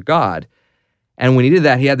close to God. And when he did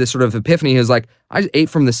that, he had this sort of epiphany. He was like, I ate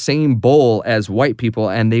from the same bowl as white people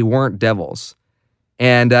and they weren't devils.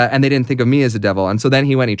 And they didn't think of me as a devil. And so then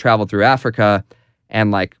he traveled through Africa and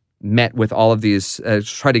like met with all of these,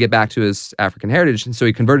 tried to get back to his African heritage. And so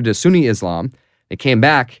he converted to Sunni Islam. He came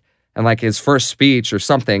back and like his first speech or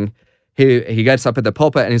something, he gets up at the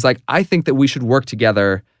pulpit and he's like, I think that we should work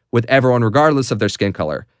together with everyone regardless of their skin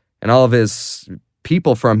color. And all of his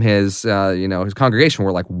people from his his congregation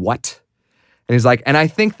were like, what? And he's like, and I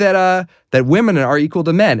think that women are equal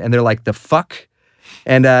to men. And they're like, the fuck?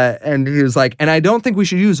 And he was like, and I don't think we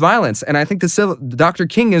should use violence. And I think Dr.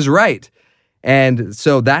 King is right. And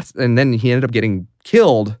so and then he ended up getting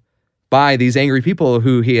killed by these angry people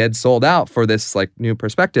who he had sold out for this like new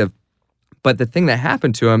perspective. But the thing that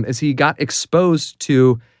happened to him is he got exposed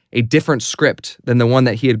to a different script than the one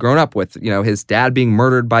that he had grown up with. You know, his dad being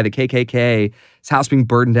murdered by the KKK, his house being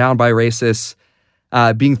burned down by racists,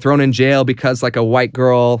 being thrown in jail because like a white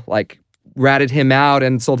girl like ratted him out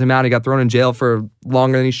and sold him out. He got thrown in jail for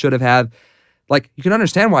longer than he should have had. Like, you can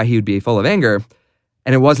understand why he would be full of anger.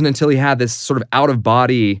 And it wasn't until he had this sort of out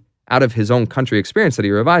of his own country experience that he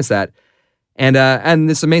revised that. And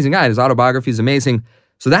this amazing guy, his autobiography is amazing.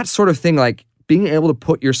 So that sort of thing, like being able to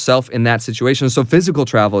put yourself in that situation. So physical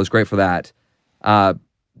travel is great for that.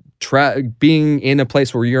 Being in a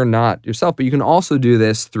place where you're not yourself, but you can also do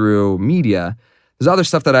this through media. There's other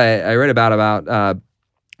stuff that I read about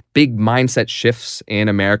big mindset shifts in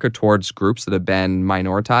America towards groups that have been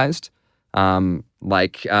minoritized.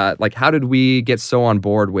 Like how did we get so on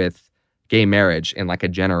board with gay marriage in like a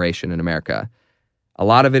generation in America? A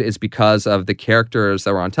lot of it is because of the characters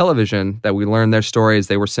that were on television, that we learned their stories.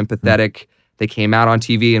 They were sympathetic. They came out on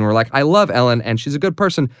TV and were like, I love Ellen and she's a good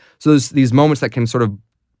person. So there's these moments that can sort of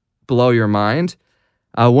blow your mind.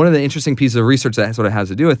 One of the interesting pieces of research that sort of has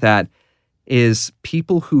to do with that is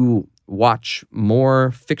people who watch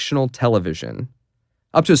more fictional television.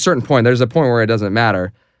 Up to a certain point, there's a point where it doesn't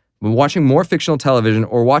matter. But watching more fictional television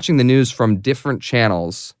or watching the news from different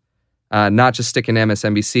channels, not just sticking to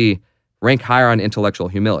MSNBC, rank higher on intellectual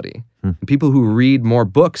humility. People who read more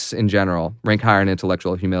books in general rank higher in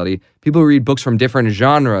intellectual humility. People who read books from different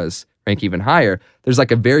genres rank even higher. There's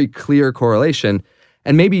like a very clear correlation.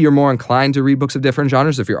 And maybe you're more inclined to read books of different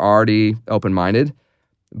genres if you're already open-minded.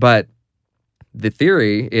 But the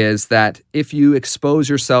theory is that if you expose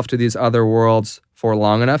yourself to these other worlds for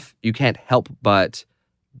long enough, you can't help but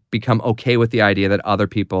become okay with the idea that other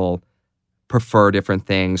people prefer different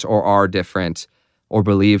things or are different or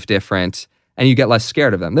believe different, and you get less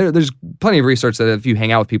scared of them. There's plenty of research that if you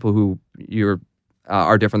hang out with people who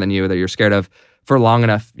are different than you, that you're scared of, for long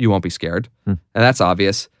enough, you won't be scared. And that's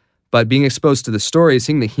obvious. But being exposed to the stories,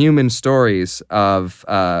 seeing the human stories of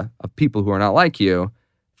people who are not like you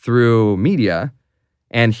through media,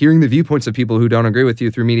 and hearing the viewpoints of people who don't agree with you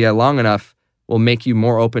through media long enough will make you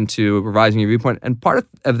more open to revising your viewpoint. And part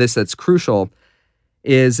of this that's crucial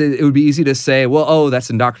is it would be easy to say, well, that's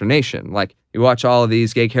indoctrination. Like, you watch all of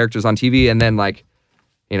these gay characters on TV and then, like,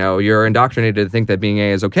 you're indoctrinated to think that being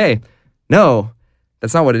gay is okay. No,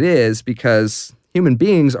 that's not what it is, because human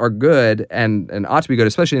beings are good and ought to be good,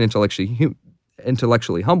 especially an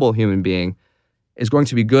intellectually humble human being is going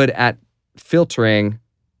to be good at filtering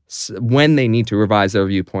when they need to revise their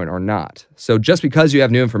viewpoint or not. So just because you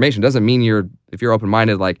have new information doesn't mean if you're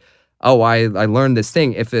open-minded, like, oh, I learned this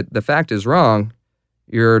thing. If the fact is wrong,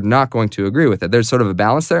 you're not going to agree with it. There's sort of a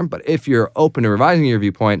balance there. But if you're open to revising your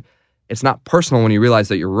viewpoint, it's not personal when you realize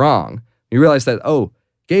that you're wrong. You realize that, oh,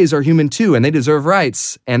 gays are human too, and they deserve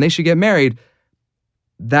rights, and they should get married.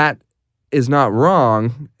 That is not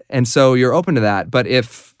wrong. And so you're open to that. But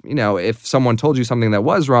if someone told you something that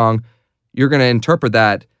was wrong, you're going to interpret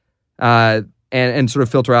that and sort of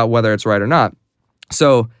filter out whether it's right or not.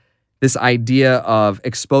 So this idea of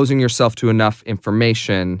exposing yourself to enough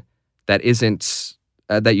information that isn't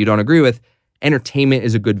that you don't agree with, entertainment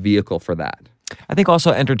is a good vehicle for that. I think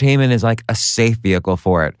also entertainment is like a safe vehicle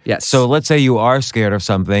for it. Yes. So let's say you are scared of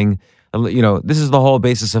something. This is the whole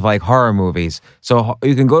basis of like horror movies. So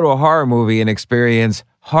you can go to a horror movie and experience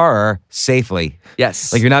horror safely.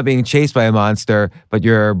 Yes. Like you're not being chased by a monster, but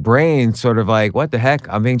your brain sort of like, what the heck?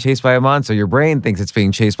 I'm being chased by a monster. Your brain thinks it's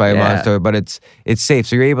being chased by a monster, but it's safe.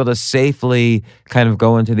 So you're able to safely kind of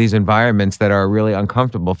go into these environments that are really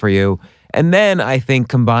uncomfortable for you. And then I think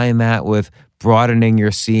combine that with broadening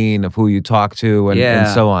your scene of who you talk to and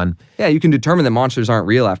so on. Yeah, you can determine that monsters aren't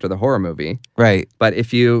real after the horror movie. Right. But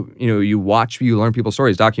if you learn people's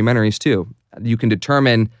stories, documentaries too, you can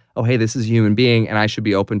determine, oh, hey, this is a human being and I should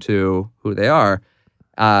be open to who they are.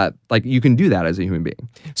 Like you can do that as a human being.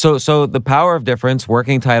 So The Power of Difference,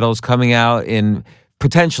 working titles coming out in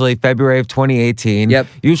potentially February of 2018. Yep.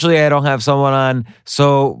 Usually I don't have someone on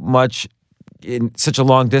so much in such a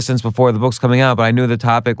long distance before the book's coming out, but I knew the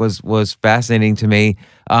topic was fascinating to me.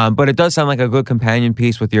 But it does sound like a good companion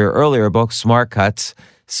piece with your earlier book, Smartcuts.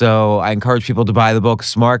 So I encourage people to buy the book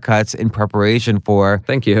Smartcuts in preparation for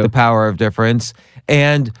Thank you. The Power of Difference.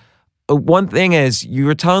 And one thing is, you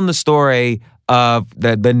were telling the story of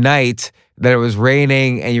the night that it was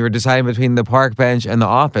raining and you were deciding between the park bench and the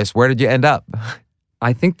office. Where did you end up?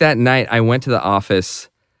 I think that night I went to the office.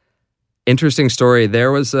 Interesting story.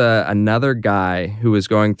 There was another guy who was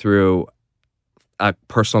going through a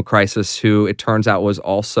personal crisis who it turns out was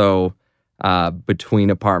also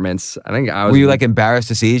between apartments. I think I was. Were you like embarrassed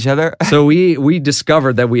to see each other? So we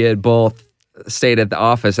discovered that we had both stayed at the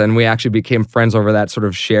office and we actually became friends over that sort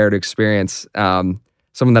of shared experience.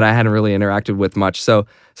 Someone that I hadn't really interacted with much. So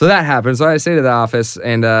that happened. So I stayed at the office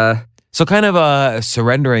and so kind of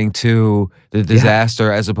surrendering to the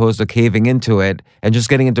disaster as opposed to caving into it and just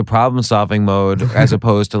getting into problem-solving mode as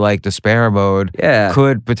opposed to like despair mode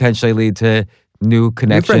could potentially lead to new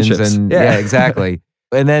connections. Friendships. Exactly.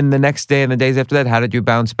 And then the next day and the days after that, how did you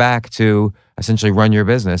bounce back to essentially run your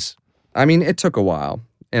business? I mean, it took a while.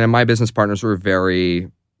 And my business partners were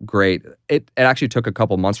very great. It actually took a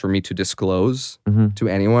couple months for me to disclose to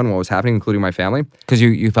anyone what was happening, including my family. Because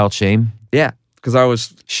you felt shame? Yeah.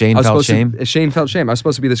 Because Shane felt shame? Shane felt shame. I was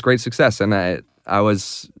supposed to be this great success, and I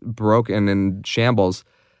was broken in shambles.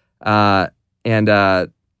 Personal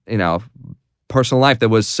life that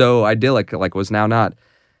was so idyllic, like was now not.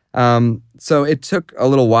 So it took a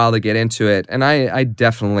little while to get into it, and I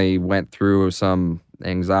definitely went through some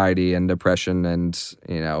anxiety and depression and,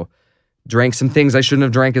 drank some things I shouldn't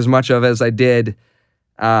have drank as much of as I did.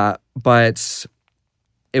 But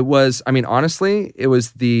it was, honestly, it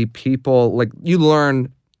was the people, like you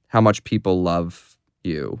learn how much people love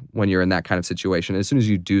you when you're in that kind of situation as soon as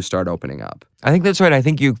you do start opening up. I think that's right. I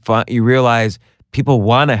think you realize people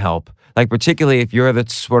want to help. Like particularly if you're the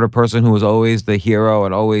sort of person who was always the hero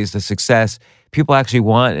and always the success, people actually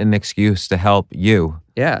want an excuse to help you.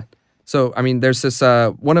 Yeah. So, there's this,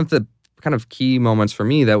 one of the kind of key moments for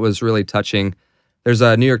me that was really touching. There's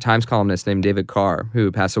a New York Times columnist named David Carr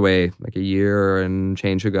who passed away like a year and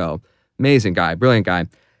change ago. Amazing guy, brilliant guy.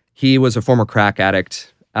 He was a former crack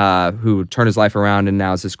addict who turned his life around and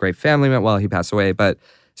now is this great family man. Well, he passed away, but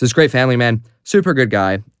he's this great family man, super good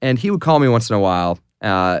guy. And he would call me once in a while.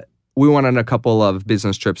 We went on a couple of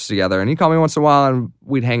business trips together and he'd call me once in a while and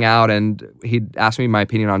we'd hang out and he'd ask me my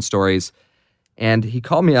opinion on stories. And he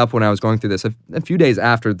called me up when I was going through this a few days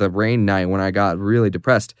after the rain night when I got really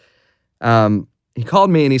depressed. He called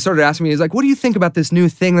me and he started asking me, he's like, what do you think about this new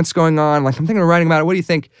thing that's going on? Like, I'm thinking of writing about it. What do you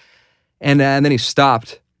think? And then he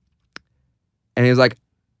stopped and he was like,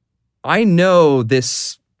 I know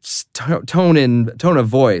this tone of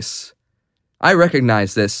voice. I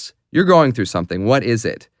recognize this. You're going through something. What is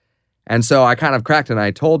it? And so I kind of cracked and I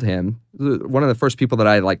told him, one of the first people that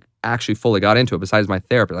I like actually fully got into it besides my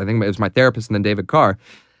therapist. I think it was my therapist and then David Carr.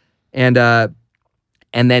 And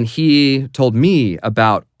then he told me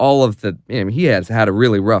about all of the, he has had a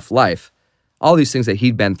really rough life, all these things that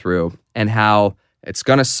he'd been through and how it's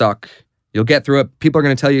going to suck. You'll get through it. People are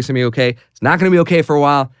going to tell you it's going to be okay. It's not going to be okay for a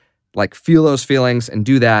while. Like feel those feelings and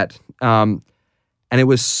do that. And it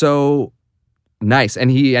was so nice.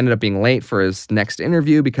 And he ended up being late for his next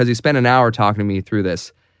interview because he spent an hour talking to me through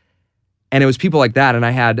this. And it was people like that. And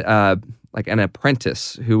I had like an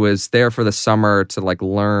apprentice who was there for the summer to like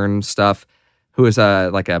learn stuff, who is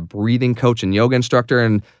like a breathing coach and yoga instructor.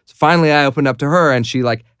 And finally I opened up to her and she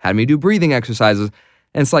like had me do breathing exercises.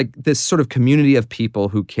 And it's like this sort of community of people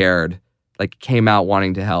who cared, like came out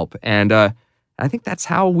wanting to help. And I think that's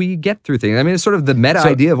how we get through things. It's sort of the meta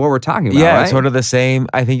idea of what we're talking about, yeah, right? It's sort of the same.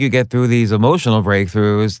 I think you get through these emotional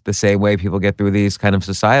breakthroughs the same way people get through these kind of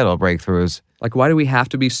societal breakthroughs. Like, why do we have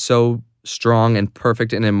to be so strong and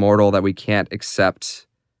perfect and immortal that we can't accept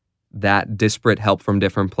that disparate help from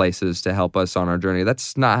different places to help us on our journey?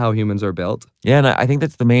 That's not how humans are built. Yeah, and I think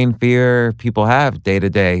that's the main fear people have day to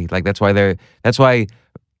day. Like that's why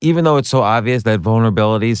even though it's so obvious that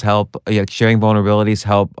vulnerabilities help, sharing vulnerabilities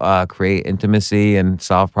help create intimacy and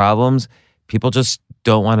solve problems, people just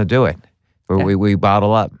don't want to do it. Or Yeah. we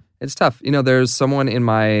bottle up. It's tough. There's someone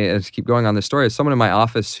let's keep going on this story, someone in my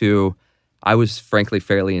office who I was frankly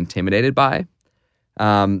fairly intimidated by,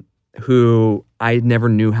 who I never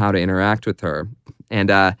knew how to interact with her.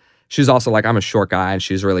 And she's also like, I'm a short guy and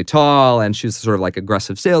she's really tall and she's sort of like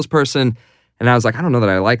aggressive salesperson. And I was like, I don't know that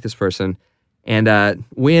I like this person. And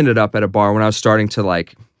we ended up at a bar when I was starting to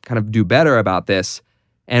like kind of do better about this.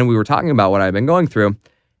 And we were talking about what I've been going through.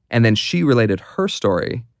 And then she related her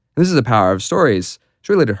story. And this is the power of stories.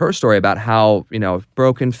 She related her story about how,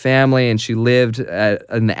 broken family, and she lived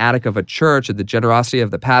in the attic of a church, at the generosity of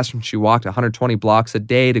the pastor, and she walked 120 blocks a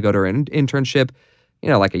day to go to her internship,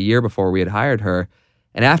 like a year before we had hired her.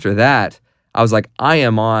 And after that, I was like, I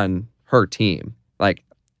am on her team.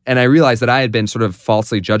 And I realized that I had been sort of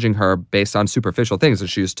falsely judging her based on superficial things, that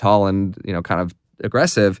she was tall and, kind of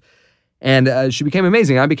aggressive. And she became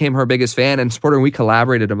amazing. I became her biggest fan and supporter, and we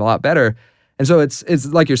collaborated a lot better. And so it's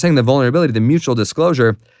like you're saying, the vulnerability, the mutual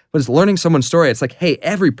disclosure, but it's learning someone's story. It's like, hey,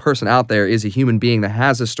 every person out there is a human being that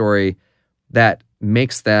has a story that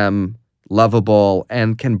makes them lovable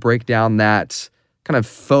and can break down that kind of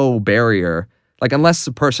faux barrier. Like, unless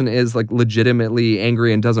the person is like legitimately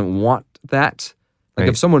angry and doesn't want that, like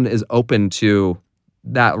if someone is open to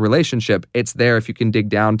that relationship, it's there if you can dig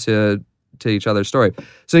down to each other's story.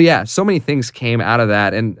 So yeah, so many things came out of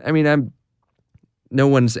that. And I mean, no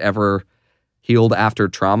one's ever healed after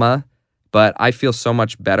trauma, but I feel so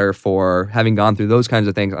much better for having gone through those kinds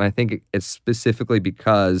of things. And I think it's specifically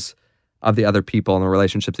because of the other people and the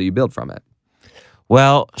relationships that you build from it.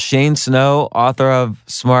 Well, Shane Snow, author of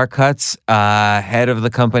Smartcuts, head of the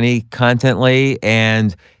company Contently,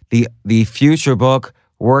 and the future book,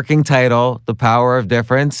 working title, The Power of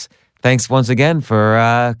Difference. Thanks once again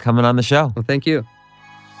for coming on the show. Well, thank you.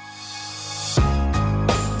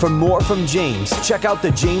 For more from James, check out The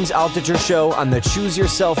James Altucher Show on the Choose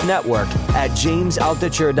Yourself Network at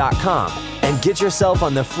jamesaltucher.com and get yourself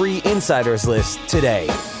on the free insiders list today.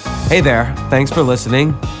 Hey there, thanks for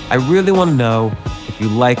listening. I really want to know if you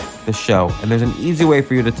like the show, and there's an easy way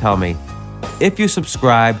for you to tell me. If you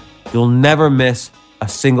subscribe, you'll never miss a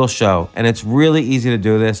single show, and it's really easy to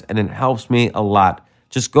do this, and it helps me a lot.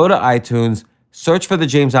 Just go to iTunes, search for The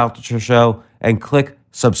James Altucher Show, and click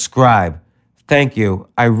subscribe. Thank you.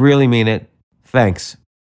 I really mean it. Thanks.